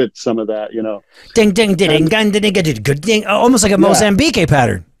of give it some of that, Ding, ding, ding, ding, ding, ding, ding, ding, almost like a Mozambique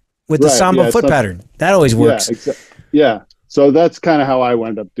pattern with the samba foot pattern. That always works. Yeah. So that's kind of how I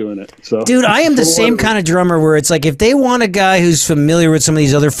wound up doing it. So, dude, I am the same kind of drummer where it's like if they want a guy who's familiar with some of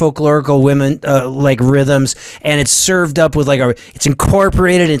these other folklorical women like rhythms, and it's served up with it's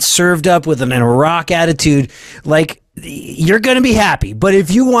incorporated, it's served up with a rock attitude, like you're gonna be happy. But if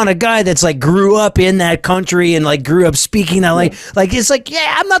you want a guy that's like grew up in that country and like grew up speaking that like it's like,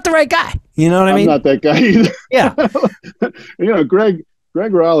 yeah, I'm not the right guy. You know what I mean? I'm not that guy either. Yeah. Greg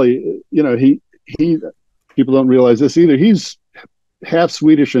Raleigh, he. People don't realize this either. He's half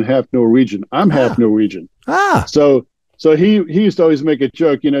Swedish and half Norwegian. I'm half Norwegian. So he used to always make a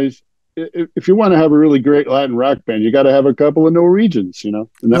joke, if you want to have a really great Latin rock band, you got to have a couple of Norwegians, And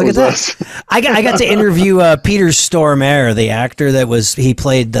that Look was at us. that. I got to interview Peter Stormare, the actor he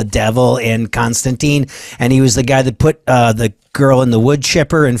played the devil in Constantine, and he was the guy that put the girl in the wood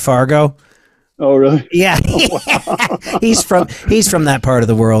chipper in Fargo. Oh, really? Yeah. he's from that part of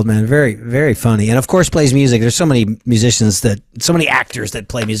the world, man. Very, very funny. And of course plays music. There's so many actors that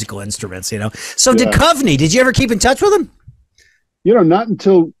play musical instruments, So did Duchovny, did you ever keep in touch with him? Not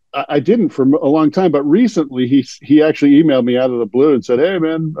until I didn't for a long time, but recently he actually emailed me out of the blue and said, "Hey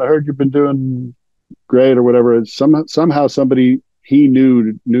man, I heard you've been doing great or whatever." Somehow somebody he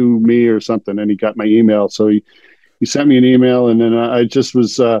knew me or something, and he got my email. So he sent me an email, and then I just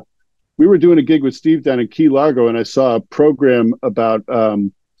was, we were doing a gig with Steve down in Key Largo, and I saw a program about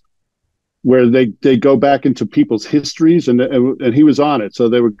where they go back into people's histories, and he was on it. So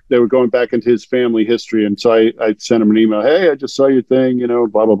they were going back into his family history, and so I sent him an email. Hey, I just saw your thing,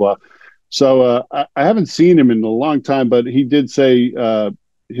 blah blah blah. So I haven't seen him in a long time, but he did say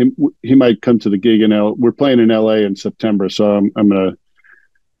he might come to the gig we're playing in LA in September, so I'm gonna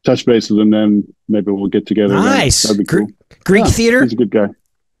touch base with him then. Maybe we'll get together. Nice. That'd be cool. Greek theater. He's a good guy.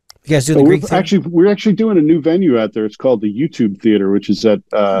 You guys do the Greek theater? We're actually doing a new venue out there. It's called the YouTube Theater, which is at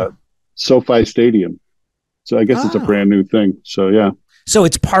SoFi Stadium. So I guess it's a brand new thing. So yeah. So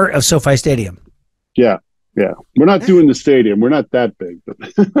it's part of SoFi Stadium. Yeah. Yeah. We're not doing the stadium. We're not that big. But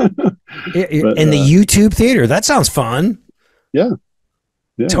in the YouTube Theater. That sounds fun. Yeah.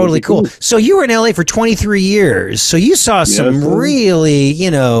 Yeah, totally cool. So you were in LA for 23 years. So you saw some really,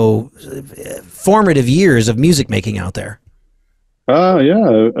 formative years of music making out there.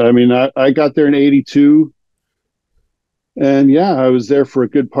 Yeah. I mean, I got there in 82. And yeah, I was there for a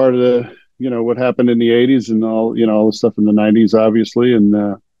good part of the, what happened in the 80s and all the stuff in the 90s, obviously. And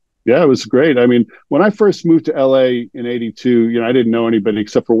yeah, it was great. I mean, when I first moved to LA in 82, I didn't know anybody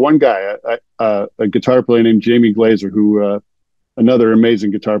except for one guy, a guitar player named Jamie Glazer, who, another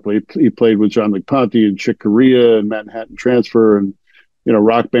amazing guitar player. He played with John LeConte and Chick Corea and Manhattan Transfer and,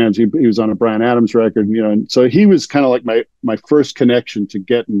 rock bands. He was on a Bryan Adams record, and so he was kind of like my first connection to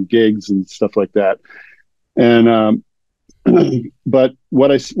getting gigs and stuff like that. And, but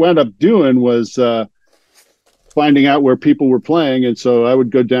what I wound up doing was finding out where people were playing. And so I would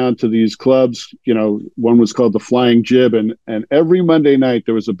go down to these clubs, one was called the Flying Jib. And every Monday night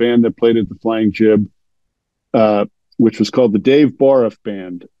there was a band that played at the Flying Jib, which was called the Dave Boroff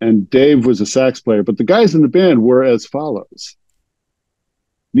Band. And Dave was a sax player, but the guys in the band were as follows.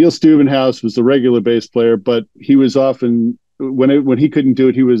 Neil Stubenhouse was the regular bass player, but he was often, when he couldn't do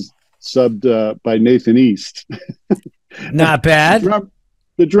it, he was subbed by Nathan East. Not bad.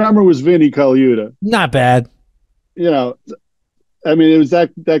 The drummer was Vinny Colaiuta. Not bad. I mean, it was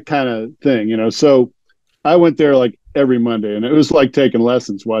that kind of thing, So I went there like every Monday, and it was like taking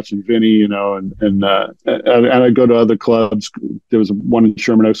lessons watching Vinny, and I'd go to other clubs. There was one in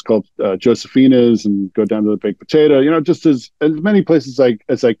Sherman Oaks called Josephina's, and go down to the Baked Potato, just as many places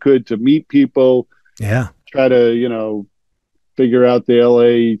as I could to meet people. Yeah. Try to, figure out the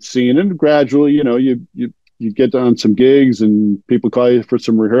LA scene, and gradually, you get on some gigs and people call you for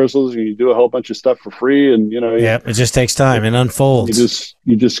some rehearsals and you do a whole bunch of stuff for free. And, it just takes time and unfolds.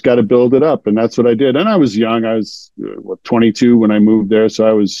 You just got to build it up. And that's what I did. And I was young. I was 22 when I moved there. So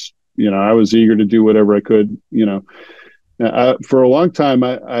I was, I was eager to do whatever I could, for a long time.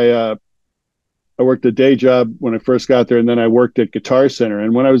 I worked a day job when I first got there, and then I worked at Guitar Center.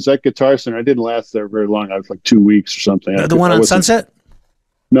 And when I was at Guitar Center, I didn't last there very long. I was like 2 weeks or something. The one on Sunset?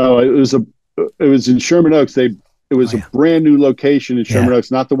 No, it was in Sherman Oaks. It was a brand new location in Sherman Oaks,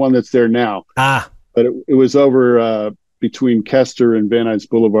 not the one that's there now. But it was over between Kester and Van Nuys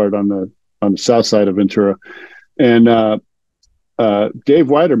Boulevard on the south side of Ventura. And Dave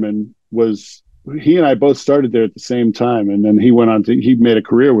Weiderman was he and I both started there at the same time, and then he made a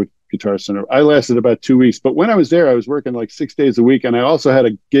career with Guitar Center. I lasted about 2 weeks, but when I was there, I was working like 6 days a week, and I also had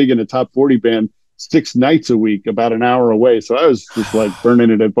a gig in a top 40 band 6 nights a week, about an hour away. So I was just like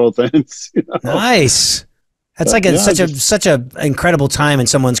burning it at both ends. You know? Nice. That's like such a incredible time in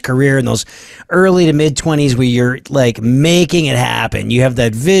someone's career in those early to mid 20s where you're like making it happen. You have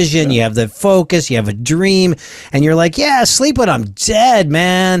that vision, you have the focus, you have a dream, and you're like, yeah, sleep when I'm dead,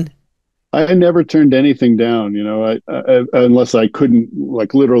 man. I never turned anything down, you know, I unless I couldn't,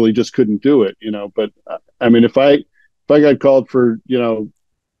 like literally just couldn't do it, you know. But I mean, if I got called for, you know,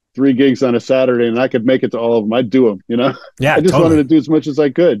 3 gigs on a Saturday and I could make it to all of them, I'd do them, you know. Yeah, I just wanted to do as much as I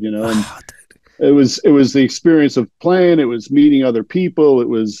could, you know. And it was the experience of playing. It was meeting other people. It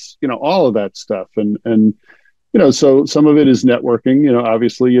was, you know, all of that stuff. And you know, so some of it is networking. You know,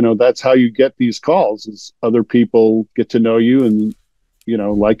 obviously, you know, that's how you get these calls, is other people get to know you and, you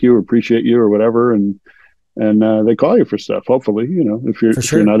know, like you or appreciate you or whatever, and they call you for stuff. Hopefully, you know, if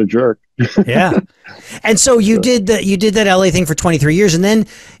you're not a jerk. Yeah. And so you did that LA thing for 23 years, and then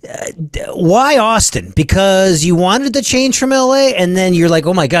why Austin? Because you wanted the change from LA, and then you're like,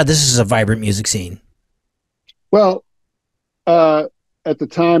 oh my God, this is a vibrant music scene. Well, at the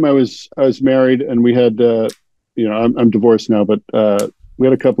time I was married, and we had, you know, I'm divorced now, but we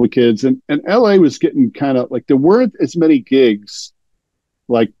had a couple of kids, and LA was getting kind of like, there weren't as many gigs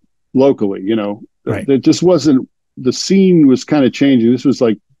like locally, you know. Right. There just wasn't, the scene was kind of changing. This was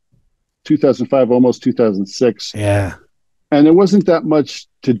like 2005, almost 2006. Yeah. And there wasn't that much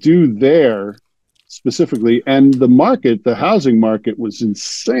to do there specifically. And the housing market was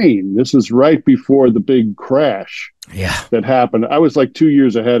insane. This was right before the big crash that happened. I was like 2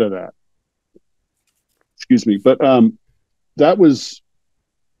 years ahead of that. Excuse me. But I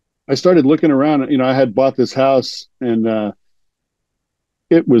started looking around, you know, I had bought this house, and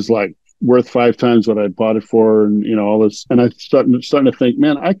it was like worth 5 times what I bought it for, and you know, all this. And I starting to think,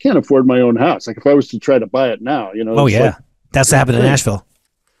 man, I can't afford my own house. Like if I was to try to buy it now, you know. Oh yeah, that's happened in Nashville.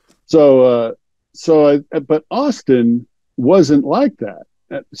 So but Austin wasn't like that.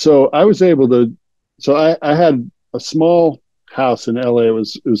 So I was able to. So I had a small house in LA. It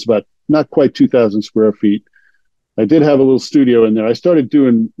was about not quite 2,000 square feet. I did have a little studio in there. I started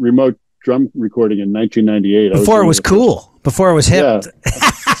doing remote drum recording in 1998. Before it was cool. Before it was hip. Yeah.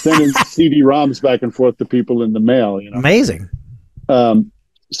 Sending CD-ROMs back and forth to people in the mail, you know. Amazing.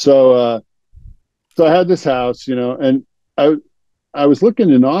 So I had this house, you know, and I was looking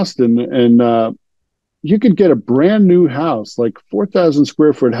in Austin, and you could get a brand new house, like 4,000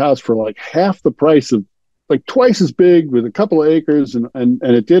 square foot house, for like half the price of, like twice as big, with a couple of acres, and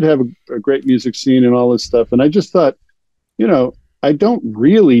it did have a great music scene and all this stuff. And I just thought, you know, I don't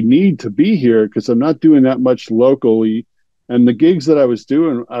really need to be here because I'm not doing that much locally. And the gigs that I was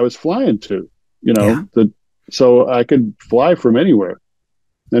doing, I was flying to, you know, so I could fly from anywhere.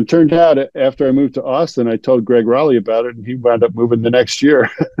 And it turned out after I moved to Austin, I told Greg Raleigh about it, and he wound up moving the next year.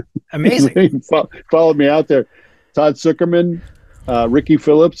 Amazing. He followed me out there. Todd Zuckerman, Ricky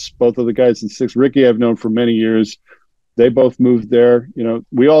Phillips, both of the guys in Six. Ricky I've known for many years. They both moved there. You know,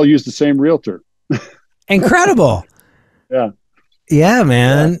 we all used the same realtor. Incredible. Yeah. Yeah,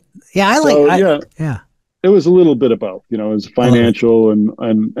 man. Yeah, yeah. It was a little bit of both, you know, it was financial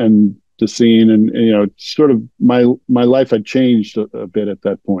and the scene, and you know, sort of my life had changed a bit at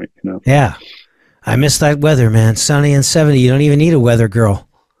that point, you know. Yeah. I miss that weather, man. Sunny and 70. You don't even need a weather girl.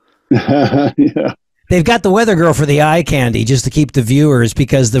 Yeah. They've got the weather girl for the eye candy just to keep the viewers,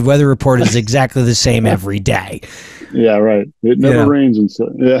 because the weather report is exactly the same every day. Yeah, right. It never rains, and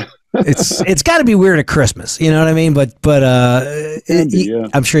so it's got to be weird at Christmas, you know what I mean? But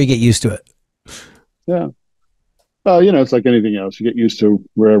I'm sure you get used to it. Yeah. Well, you know, it's like anything else. You get used to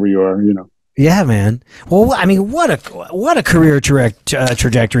wherever you are, you know. Yeah, man. Well, I mean, what a career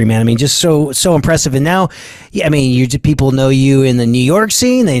trajectory, man. I mean, just so impressive. And now, I mean, people know you in the New York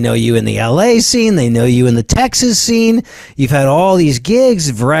scene. They know you in the LA scene. They know you in the Texas scene. You've had all these gigs,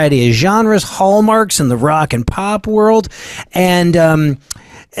 a variety of genres, hallmarks in the rock and pop world. And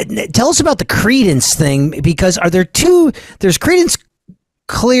tell us about the Creedence thing, because there's Creedence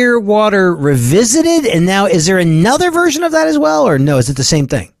Clearwater Revisited, and now is there another version of that as well, or no, is it the same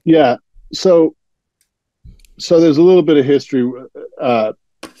thing? Yeah, so there's a little bit of history. The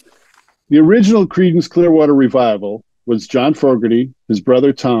original Creedence Clearwater Revival was John Fogerty, his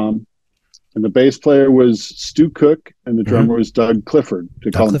brother Tom, and the bass player was Stu Cook, and the drummer was Doug Clifford.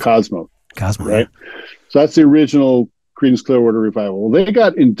 They call him Cosmo, right? Yeah. So that's the original Creedence Clearwater Revival. Well, they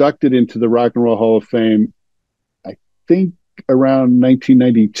got inducted into the Rock and Roll Hall of Fame, I think, around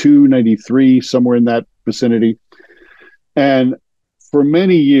 1992, 93, somewhere in that vicinity. And for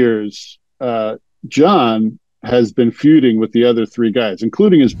many years, John has been feuding with the other three guys,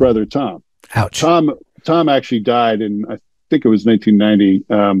 including his brother Tom. Ouch. Tom actually died in, I think it was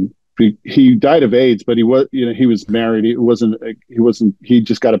 1990. He died of AIDS, but he was married. He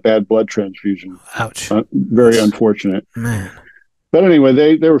just got a bad blood transfusion. Ouch. Very unfortunate. Man. But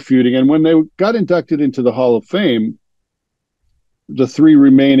anyway, they were feuding, and when they got inducted into the Hall of Fame, the three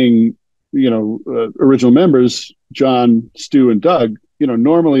remaining, original members, John, Stu, and Doug,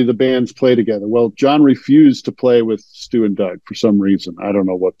 normally the bands play together. Well, John refused to play with Stu and Doug for some reason. I don't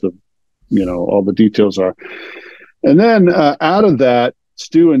know what all the details are. And then out of that,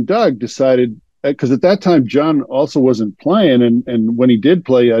 Stu and Doug decided, because at that time, John also wasn't playing. And when he did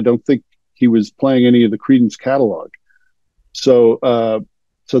play, I don't think he was playing any of the Creedence catalog. So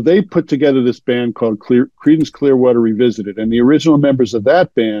they put together this band called Creedence Clearwater Revisited. And the original members of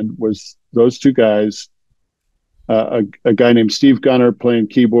that band was those two guys, a guy named Steve Gunner playing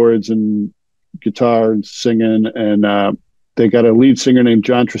keyboards and guitar and singing. And they got a lead singer named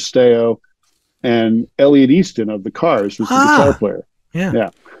John Tristeo, and Elliot Easton of the Cars was the guitar player. Yeah.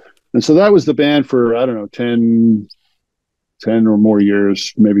 And so that was the band for, I don't know, 10 or more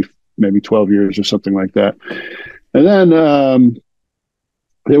years, maybe 12 years or something like that. And then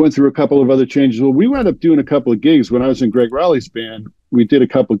they went through a couple of other changes. Well, we wound up doing a couple of gigs when I was in Greg Rowley's band. We did a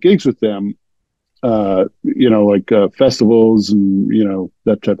couple of gigs with them, like festivals and,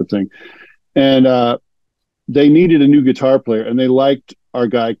 that type of thing. And they needed a new guitar player, and they liked our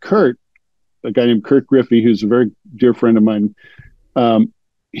guy, Kurt, a guy named Kurt Griffey, who's a very dear friend of mine.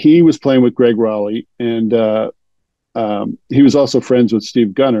 He was playing with Greg Rowley, and he was also friends with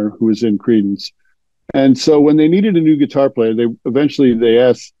Steve Gunner, who was in Creedence. And so when they needed a new guitar player, they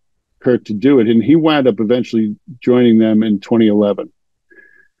asked Kurt to do it, and he wound up eventually joining them in 2011.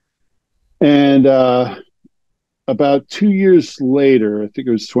 And about 2 years later, I think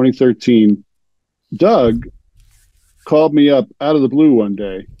it was 2013, Doug called me up out of the blue one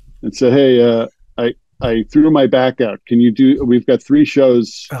day and said, "Hey, I threw my back out. We've got 3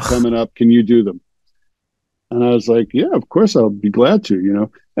 shows coming up. Can you do them?" And I was like, "Yeah, of course, I'll be glad to,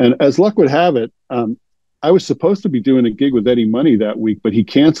 And as luck would have it, I was supposed to be doing a gig with Eddie Money that week, but he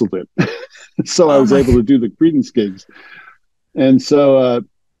canceled it. So I was able to do the Creedence gigs. And so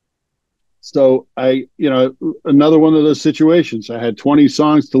I, another one of those situations. I had 20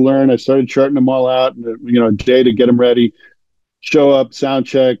 songs to learn. I started charting them all out, and a day to get them ready, show up, sound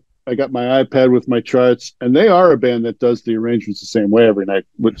check. I got my iPad with my charts, and they are a band that does the arrangements the same way every night,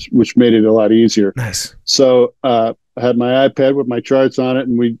 which made it a lot easier. Nice. So I had my iPad with my charts on it,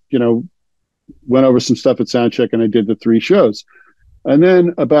 and we, went over some stuff at soundcheck, and I did the 3 shows. And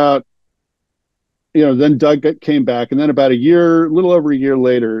then then Doug came back, and then about a little over a year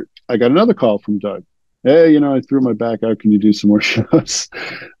later, I got another call from Doug. "Hey, I threw my back out. Can you do some more shows?"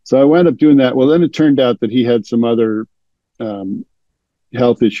 So I wound up doing that. Well, then it turned out that he had some other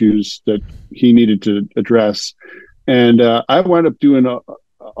health issues that he needed to address. And I wound up doing a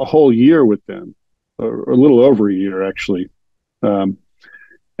whole year with them, or a little over a year, actually.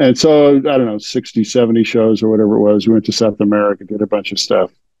 And so, I don't know, 60, 70 shows or whatever it was. We went to South America, did a bunch of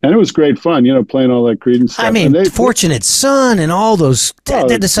stuff. And it was great fun, playing all that Creedence stuff. I mean, Fortunate Son and all those,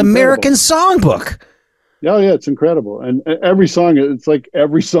 this American songbook. Oh, yeah, it's incredible. And every song, it's like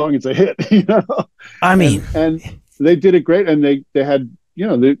every song is a hit, I mean. And they did it great. And they had,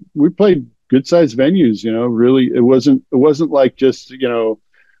 we played good-sized venues, really. It wasn't like just,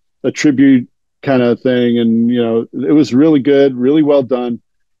 a tribute kind of thing. And, it was really good, really well done.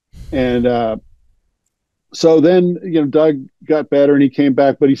 And so then, Doug got better and he came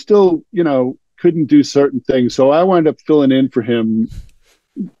back, but he still, couldn't do certain things. So I wound up filling in for him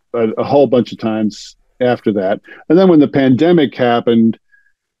a whole bunch of times after that. And then when the pandemic happened,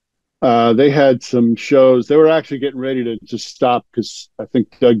 they had some shows. They were actually getting ready to just stop because I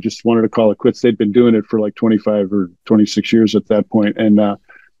think Doug just wanted to call it quits. They'd been doing it for like 25 or 26 years at that point. And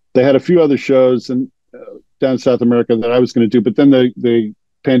they had a few other shows down in South America that I was going to do, but then the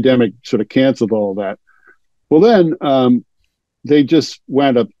pandemic sort of canceled all of that. Well, then they just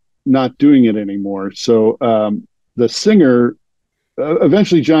wound up not doing it anymore. So the singer,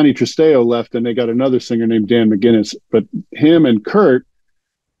 eventually Johnny Tristeo left, and they got another singer named Dan McGinnis. But him and Kurt,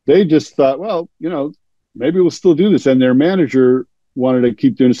 they just thought, well, maybe we'll still do this. And their manager wanted to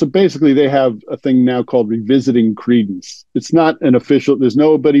keep doing it. So basically they have a thing now called Revisiting Creedence. It's not an official, there's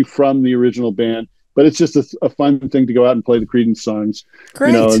nobody from the original band, but it's just a fun thing to go out and play the Creedence songs.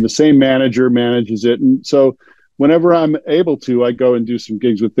 Great. And the same manager manages it. And so whenever I'm able to, I go and do some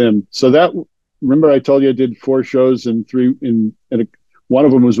gigs with them. So remember I told you I did 4 shows and one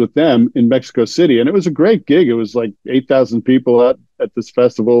of them was with them in Mexico City. And it was a great gig. It was like 8,000 people at this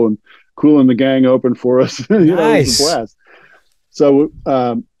festival. And of Kool and the Gang opened for us. It was a blast.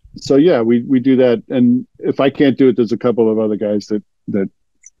 So yeah, we do that. And if I can't do it, there's a couple of other guys that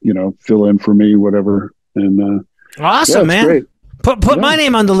fill in for me, whatever. And awesome, man. Great. Put my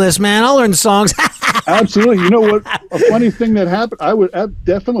name on the list, man. I'll learn the songs. Absolutely. You know what? A funny thing that happened, I'd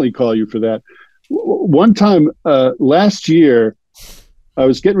definitely call you for that. One time last year, I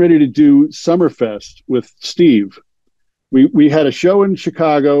was getting ready to do Summerfest with Steve. We had a show in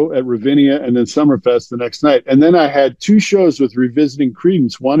Chicago at Ravinia and then Summerfest the next night. And then I had 2 shows with Revisiting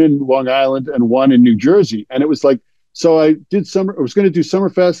Creedence, one in Long Island and one in New Jersey. And it was like, so I was going to do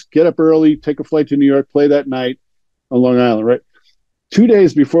Summerfest, get up early, take a flight to New York, play that night on Long Island, right? 2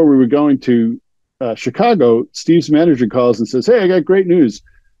 days before we were going to Chicago, Steve's manager calls and says, "Hey, I got great news.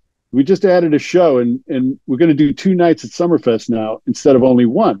 We just added a show and we're going to do 2 nights at Summerfest now instead of only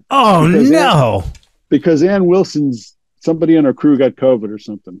one." Oh, no. Because Ann Wilson's, somebody on our crew got COVID or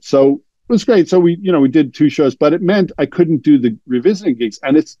something. So it was great. So we did 2 shows, but it meant I couldn't do the Revisiting gigs,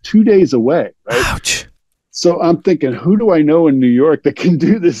 and it's 2 days away. Right? Ouch. So I'm thinking, who do I know in New York that can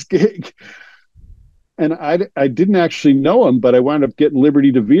do this gig? And I didn't actually know him, but I wound up getting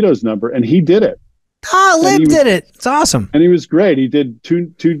Liberty DeVito's number, and he did it. Lib did it. It's awesome. And he was great. He did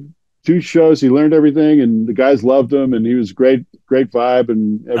two shows. He learned everything, and the guys loved him, and he was great vibe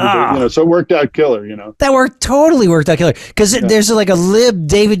and everything. So it worked out killer. That totally worked out killer, because there's like a Lib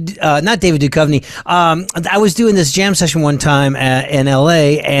David, not David Duchovny. I was doing this jam session one time in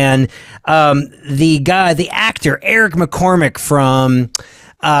L.A. and the actor Eric McCormick from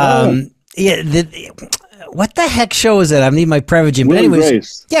what the heck show is it? I need my Prevagen. But anyways,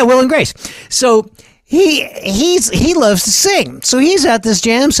 Grace. Yeah, Will and Grace. So he loves to sing. So he's at this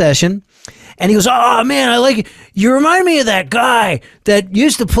jam session, and he goes, "Oh man, I like it. You remind me of that guy that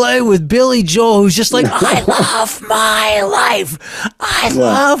used to play with Billy Joel, who's just like, I love my life. I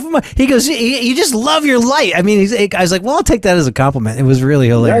love my." He goes, "You just love your life." I mean, I was like, "Well, I'll take that as a compliment." It was really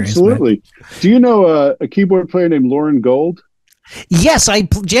hilarious. Absolutely. Man. Do you know a keyboard player named Lauren Gold? Yes, I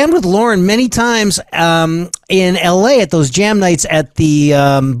jammed with Lauren many times in L.A. at those jam nights at the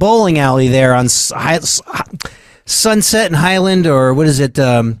bowling alley there on Sunset and Highland, or what is it?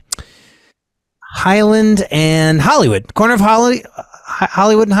 Highland and Hollywood, corner of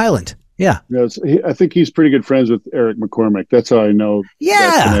Hollywood and Highland. Yeah. I think he's pretty good friends with Eric McCormick. That's how I know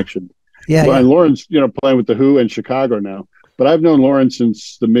that connection. Yeah. And Lauren's playing with the Who in Chicago now. But I've known Lauren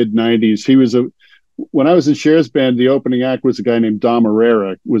since the mid '90s. He was when I was in Cher's band, the opening act was a guy named Dom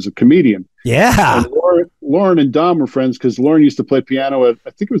Herrera, was a comedian. Yeah. And Lauren and Dom were friends because Lauren used to play piano at, I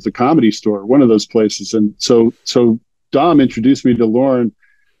think it was the Comedy Store, one of those places. And so Dom introduced me to Lauren,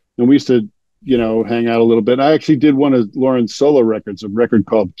 and we used to, hang out a little bit. I actually did one of Lauren's solo records, a record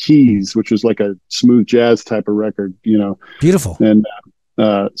called Keys, which was like a smooth jazz type of record, Beautiful. And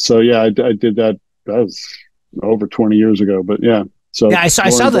so, yeah, I did that. That was over 20 years ago, but yeah. So yeah, I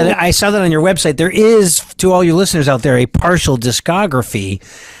saw that. I saw that on your website. There is, to all you listeners out there, a partial discography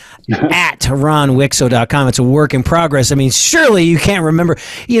at ronwikso.com. It's a work in progress. I mean, surely you can't remember,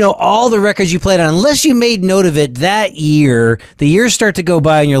 all the records you played on, unless you made note of it that year. The years start to go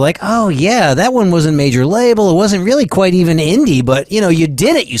by and you're like, oh yeah, that one wasn't major label. It wasn't really quite even indie, but you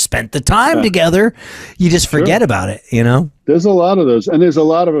did it. You spent the time together. You just forget about it, There's a lot of those, and there's a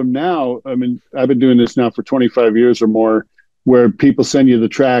lot of them now. I mean, I've been doing this now for 25 years or more, where people send you the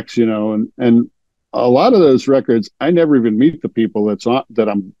tracks, and a lot of those records, I never even meet the people that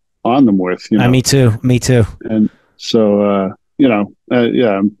I'm on them with. Me too. And so,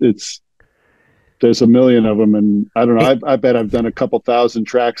 there's a million of them, and I don't know. I bet I've done a couple thousand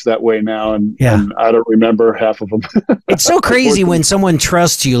tracks that way now, and I don't remember half of them. It's so crazy when someone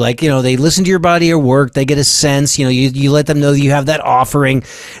trusts you, like, they listen to your body of work, they get a sense, you let them know that you have that offering.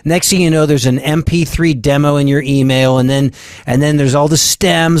 Next thing you know, there's an MP3 demo in your email, and then there's all the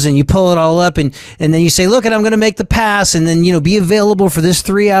stems, and you pull it all up, and then you say, look, I'm going to make the pass, and then, be available for this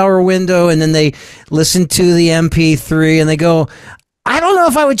 3-hour window, and then they listen to the MP3, and they go, I don't know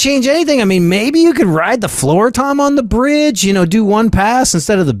if I would change anything. I mean, maybe you could ride the floor tom on the bridge, do one pass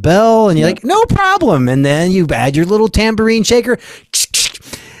instead of the bell. And you're like, no problem. And then you add your little tambourine shaker,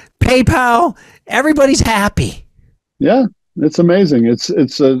 PayPal. Everybody's happy. Yeah, it's amazing.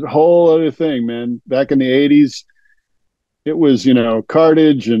 It's a whole other thing, man. Back in the 80s, it was,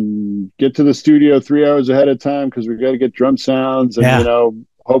 cartage and get to the studio 3 hours ahead of time because we got to get drum sounds. And,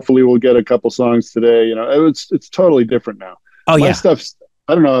 hopefully we'll get a couple songs today. It's totally different now. Oh, my stuff's,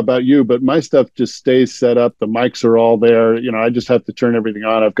 I don't know about you, but my stuff just stays set up. The mics are all there. I just have to turn everything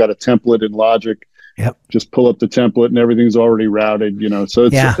on. I've got a template in Logic. Yep. Just pull up the template and everything's already routed, so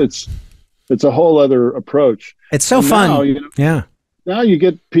it's a whole other approach. It's so fun. Now, now you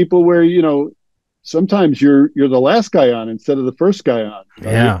get people where, sometimes you're the last guy on instead of the first guy on.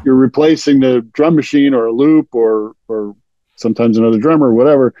 Yeah. You're replacing the drum machine or a loop or sometimes another drummer or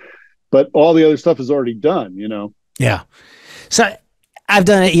whatever, but all the other stuff is already done, Yeah. So I've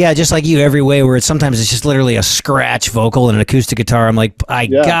done it, just like you, every way where sometimes it's just literally a scratch vocal and an acoustic guitar. I'm like,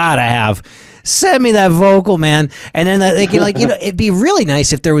 send me that vocal, man. And then they can it'd be really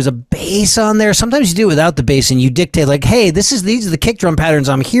nice if there was a bass on there. Sometimes you do it without the bass and you dictate like, hey, these are the kick drum patterns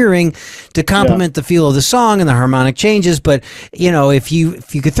I'm hearing to complement the feel of the song and the harmonic changes. But if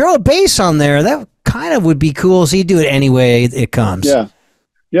you could throw a bass on there, that kind of would be cool. So you do it anyway it comes. Yeah.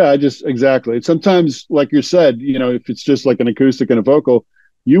 Yeah, exactly. Sometimes, like you said, if it's just like an acoustic and a vocal,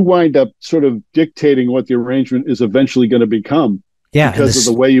 you wind up sort of dictating what the arrangement is eventually going to become. Yeah, because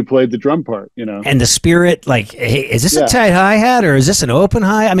of the way you played the drum part, And the spirit, like, hey, is this a tight hi-hat or is this an open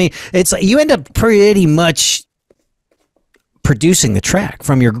hi? I mean, it's like you end up pretty much producing the track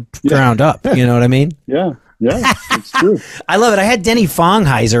from your ground up. You know what I mean? Yeah, it's true. I love it. I had Denny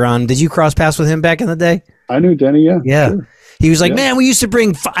Fongheiser on. Did you cross paths with him back in the day? I knew Denny, Yeah. Sure. He was like, man, I used to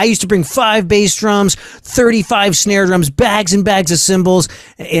bring 5 bass drums, 35 snare drums, bags and bags of cymbals.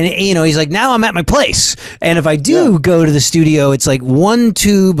 And, he's like, now I'm at my place. And if I do go to the studio, it's like 1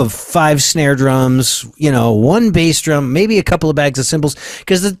 tube of 5 snare drums, 1 bass drum, maybe a couple of bags of cymbals.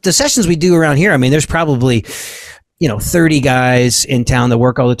 Because the sessions we do around here, I mean, there's probably, 30 guys in town that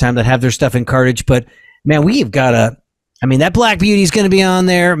work all the time that have their stuff in cartage. But, man, we've got that Black Beauty is going to be on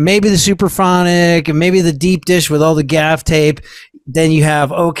there, maybe the Superphonic, and maybe the Deep Dish with all the gaff tape. Then you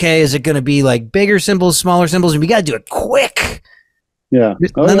have, is it going to be like bigger cymbals, smaller cymbals? And we got to do it quick. Yeah.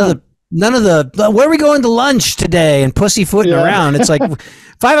 None of the, where are we going to lunch today? And pussyfooting around. It's like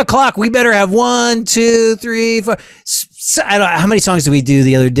 5 o'clock. We better have 1, 2, 3, 4. I don't know, how many songs did we do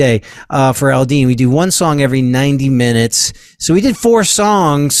the other day for Aldine? We do 1 song every 90 minutes. So we did 4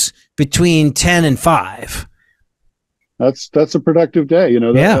 songs between 10 and 5. That's a productive day,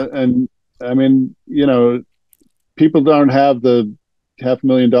 and I mean, people don't have the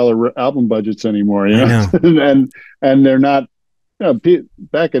 $500,000 album budgets anymore, and they're not,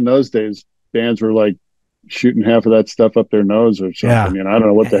 back in those days, bands were like shooting half of that stuff up their nose or something. I don't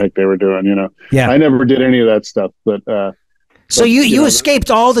know what the heck they were doing, I never did any of that stuff, but so you escaped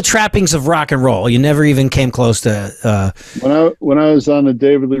all the trappings of rock and roll. You never even came close to. When I was on the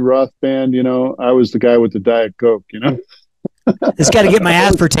David Lee Roth band, I was the guy with the Diet Coke. It's got to get my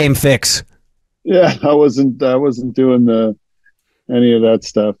aspartame fix. Yeah, I wasn't doing any of that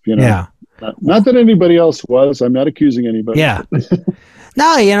stuff. Yeah. Not that anybody else was. I'm not accusing anybody. Yeah.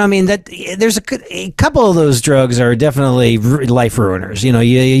 No, that there's a couple of those drugs are definitely life ruiners. You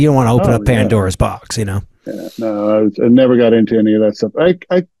don't want to open up Pandora's box. Yeah, no, I never got into any of that stuff.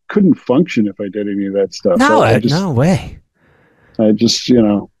 I couldn't function if I did any of that stuff. No, no way. I just,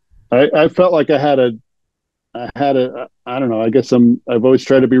 I felt like I had a, I don't know. I guess I've always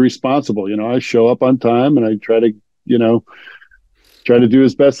tried to be responsible. I show up on time and I try to do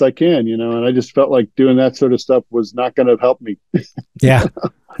as best I can. And I just felt like doing that sort of stuff was not going to help me. Yeah.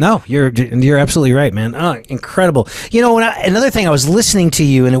 No, you're absolutely right, man. Oh, incredible. Another thing, I was listening to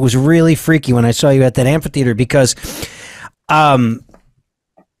you and it was really freaky when I saw you at that amphitheater because I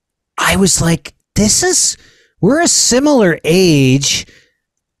was like, we're a similar age.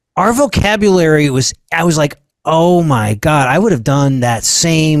 Our vocabulary I was like, oh my God, I would have done that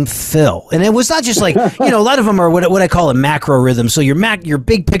same fill. And it was not just like, a lot of them are what I call a macro rhythm. So your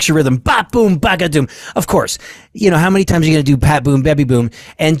big picture rhythm, bop, boom, baga, doom. Of course, how many times are you going to do pat, boom, baby, boom?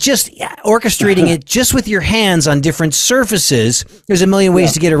 And just orchestrating it just with your hands on different surfaces. There's a million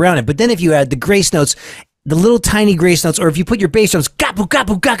ways to get around it. But then if you add the grace notes, the little tiny grace notes, or if you put your bass drums, gapu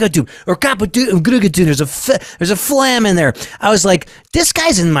gapu gagadu, or gapu gugadu, there's a flam in there. I was like, this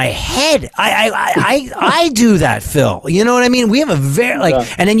guy's in my head. I do that, Phil. You know what I mean? We have a very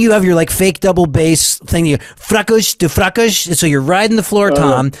and then you have your like fake double bass thing. You frakush to frakush, so you're riding the floor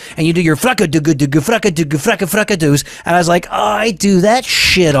tom, and you do your fraka dugu dugu fraka dugu fraka fraka doos. And I was like, oh, I do that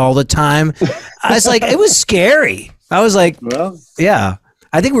shit all the time. I was like, it was scary. I was like, yeah,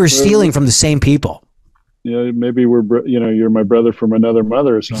 I think we're stealing from the same people. Maybe you're my brother from another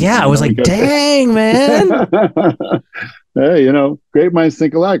mother or something. Yeah, I was like, dang, man. Hey, great minds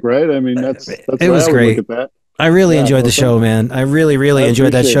think alike, right? I mean, that's it was great. Look at that. I really enjoyed the show, man. I really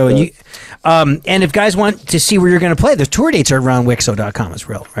enjoyed that show. That. And if guys want to see where you're going to play, the tour dates are around ronwikso.com as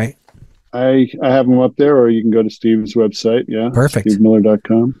well, right? I have them up there, or you can go to Steve's website. Yeah, perfect.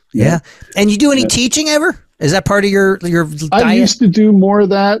 SteveMiller.com. Yeah. And you do any teaching ever? Is that part of your diet? I used to do more of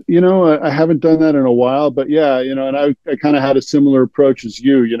that. I haven't done that in a while, but yeah, and I kind of had a similar approach as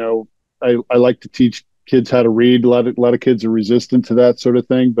you. I like to teach kids how to read. A lot of kids are resistant to that sort of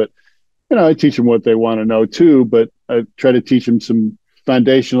thing, but I teach them what they want to know too. But I try to teach them some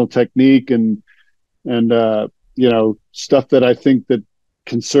foundational technique and stuff that I think that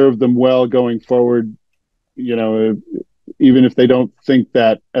can serve them well going forward. Even if they don't think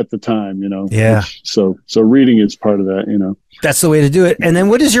that at the time, Yeah. So reading is part of that, That's the way to do it. And then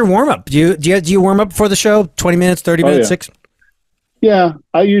what is your warm up? Do you warm up before the show? 20 minutes, 30 minutes, 6? Yeah,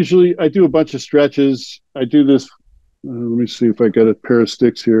 I do a bunch of stretches. I do this. Let me see if I got a pair of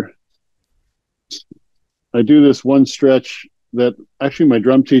sticks here. I do this one stretch that actually my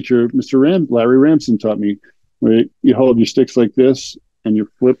drum teacher, Larry Ramsden, taught me, where you hold your sticks like this and you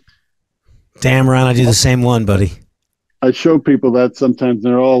flip. Damn, Ron, I do the same one, buddy. I show people that sometimes,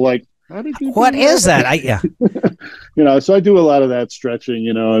 and they're all like, "How did you? What is that?" Yeah. So I do a lot of that stretching,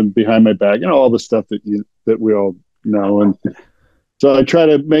 and behind my back, all the stuff that we all know, and so I try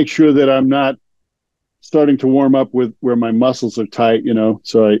to make sure that I'm not starting to warm up with where my muscles are tight,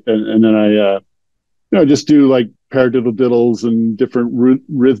 So I just do like paradiddle diddles and different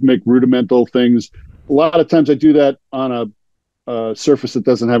rhythmic rudimental things. A lot of times I do that on a surface that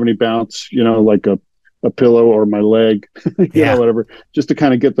doesn't have any bounce, like a pillow or my leg, whatever, just to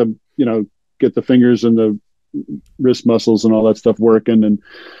kind of get the fingers and the wrist muscles and all that stuff working, and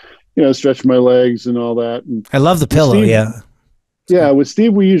stretch my legs and all that. And I love the pillow. Steve, yeah. Yeah. With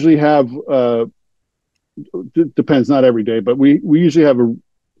Steve, we usually have, depends, not every day, but we usually have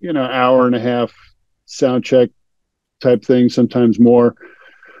hour and a half sound check type thing, sometimes more.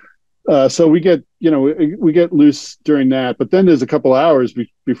 So we get loose during that, but then there's a couple hours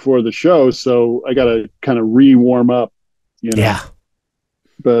before the show, so I got to kind of warm up. Yeah.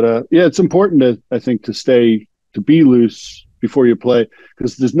 But it's important I think to be loose before you play,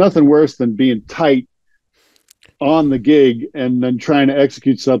 because there's nothing worse than being tight on the gig and then trying to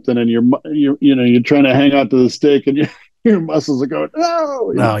execute something, and you're trying to hang out to the stick, and your muscles are going,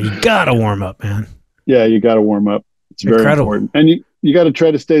 "Oh, no, you gotta warm up, man." Yeah, you got to warm up. It's very important, and you got to try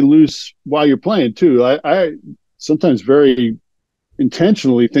to stay loose while you're playing too. I sometimes very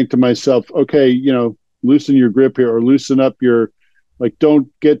intentionally think to myself, okay, loosen your grip here, or loosen up your, don't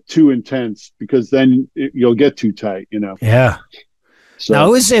get too intense, because then you'll get too tight, Yeah. So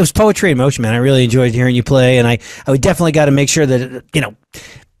no, it was poetry in motion, man. I really enjoyed hearing you play, and I would definitely got to make sure that,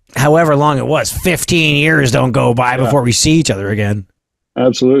 however long it was, 15 years don't go by before we see each other again.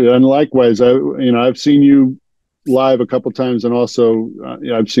 Absolutely. And likewise, I've seen you live a couple times, and also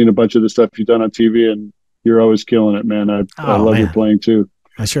I've seen a bunch of the stuff you've done on TV, and you're always killing it, man. I love your playing too.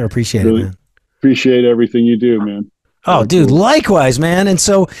 I sure appreciate it, man. Appreciate everything you do, man. Oh, dude, likewise, man. And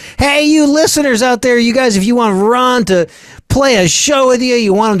so, hey, you listeners out there, you guys, if you want Ron to play a show with you,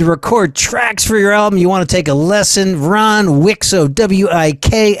 you want him to record tracks for your album, you want to take a lesson, Ron Wikso,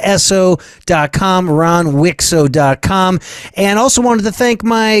 WIKSO.com, RonWikso.com. And also wanted to thank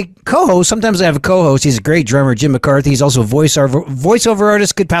my co-host. Sometimes I have a co-host. He's a great drummer, Jim McCarthy. He's also a voiceover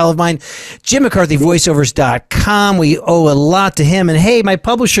artist, good pal of mine, Jim McCarthy, voiceovers.com. We owe a lot to him. And hey, my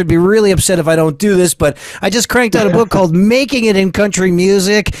publisher would be really upset if I don't do this, but I just cranked out a book called Making It in Country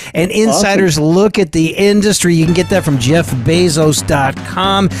Music, an insider's look at the industry. You can get that from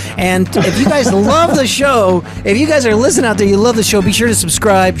JeffBezos.com. And if you guys love the show, if you guys are listening out there, you love the show, be sure to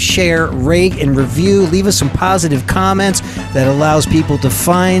subscribe, share, rate, and review. Leave us some positive comments that allows people to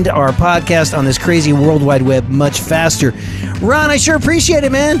find our podcast on this crazy World Wide Web much faster. Ron, I sure appreciate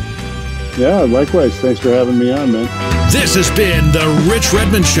it, man. Yeah, likewise. Thanks for having me on, man. This has been The Rich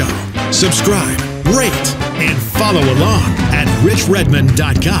Redmond Show. Subscribe, rate, and follow along at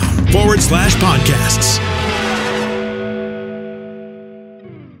richredmond.com/podcasts.